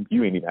fan of them.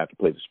 You didn't even have to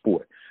play the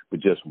sport, but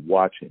just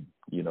watching,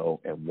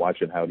 and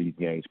watching how these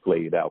games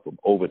played out from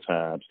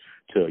overtimes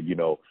to,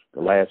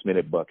 the last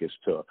minute buckets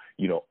to,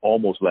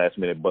 almost last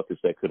minute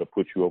buckets that could have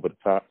put you over the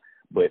top,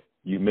 but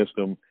you missed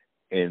them.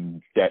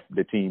 And that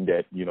the team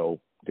that,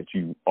 that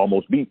you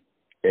almost beat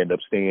end up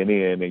staying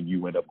in and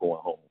you end up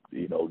going home.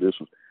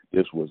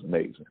 This was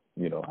amazing.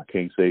 I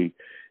can't say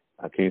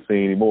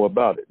any more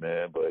about it,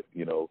 man, but,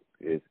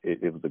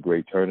 it was a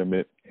great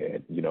tournament.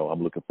 And,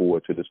 I'm looking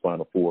forward to this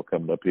Final Four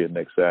coming up here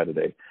next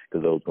Saturday,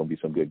 because those are going to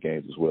be some good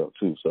games as well,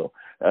 too. So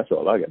that's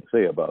all I got to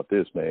say about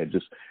this, man.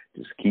 Just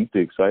keep the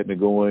excitement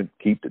going,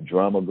 keep the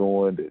drama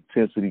going, the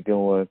intensity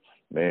going,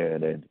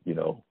 man, and,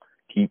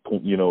 keep,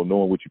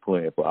 knowing what you're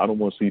playing for. I don't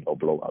want to see no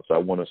blowouts. I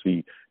want to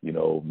see,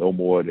 no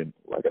more than,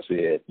 like I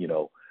said,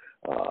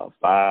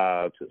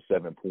 5 to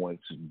 7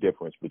 points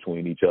difference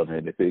between each other.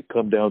 And if it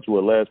come down to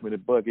a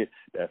last-minute bucket,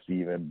 that's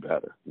even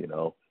better,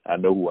 I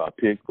know who I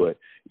picked, but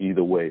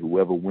either way,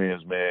 whoever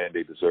wins, man,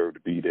 they deserve to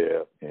be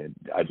there. And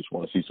I just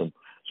want to see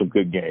some some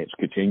good games.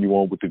 Continue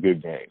on with the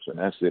good games, and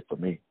that's it for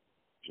me.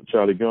 So,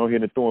 Charlie, go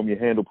ahead and throw him your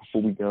handle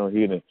before we go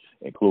ahead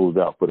and close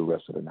out for the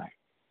rest of the night.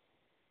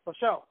 For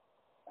sure.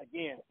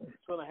 Again,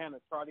 Twitter handle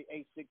is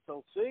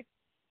Charlie8606.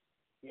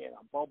 Yeah,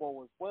 I'm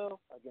Bobo as well.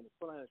 Again, the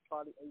Twitter handle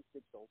is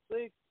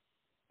Charlie8606.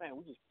 Man,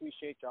 we just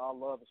appreciate y'all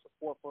love and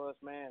support for us,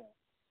 man.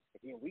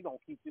 Again, we gonna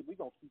keep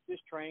this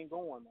train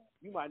going, man.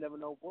 You might never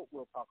know what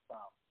we'll talk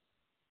about.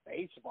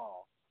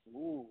 Baseball.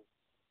 Ooh.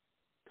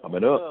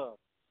 Coming up.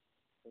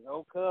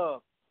 No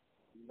Cubs.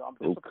 I'm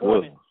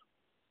disappointed.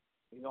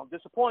 I'm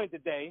disappointed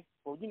today.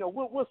 But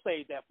we'll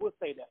save that. We'll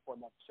save that for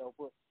another show.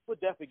 But we'll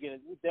definitely get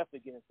into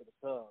the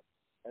Cubs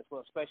as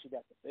well, especially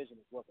that division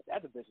as well. But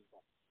that division's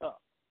gonna be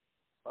tough.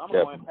 But I'm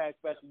gonna go ahead and pass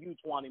back to you,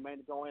 Twani, man,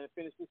 to go in and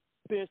finish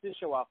this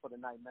show out for the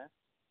night, man.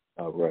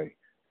 All right.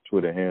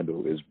 Twitter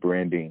handle is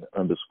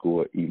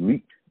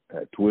branding_elite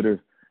at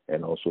Twitter,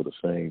 and also the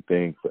same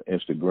thing for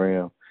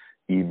Instagram.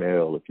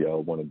 Email if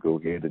y'all want to go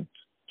ahead and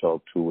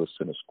talk to us,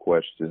 send us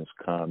questions,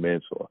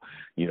 comments, or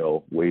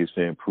ways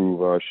to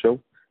improve our show.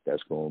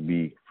 That's going to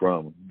be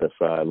from the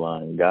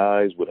Sideline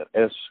Guys with an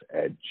S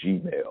at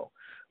Gmail.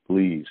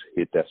 Please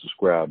hit that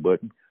subscribe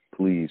button.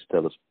 Please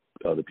tell us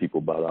other people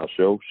about our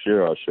show.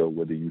 Share our show,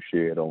 whether you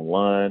share it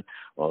online,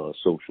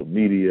 social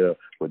media,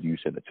 whether you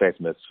send a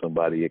text message to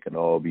somebody. It can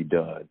all be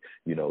done.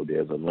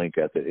 There's a link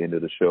at the end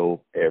of the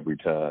show every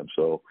time.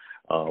 So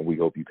we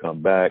hope you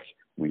come back.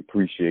 We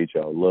appreciate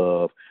y'all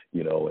love,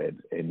 and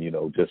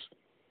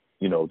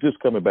just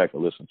coming back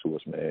and listen to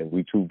us, man.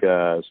 We two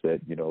guys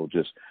that,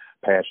 just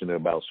passionate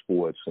about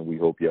sports, and we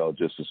hope y'all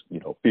just,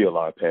 feel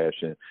our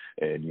passion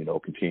and,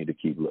 continue to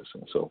keep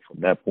listening. So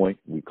from that point,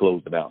 we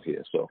closed it out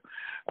here. So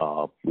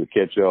we'll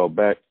catch y'all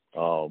back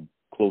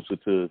closer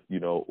to,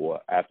 or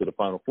after the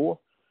Final Four.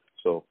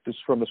 So this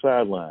is from the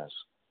Sidelines.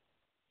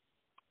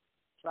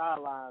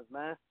 Sidelines,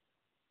 man.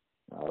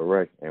 All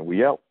right, and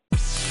we out.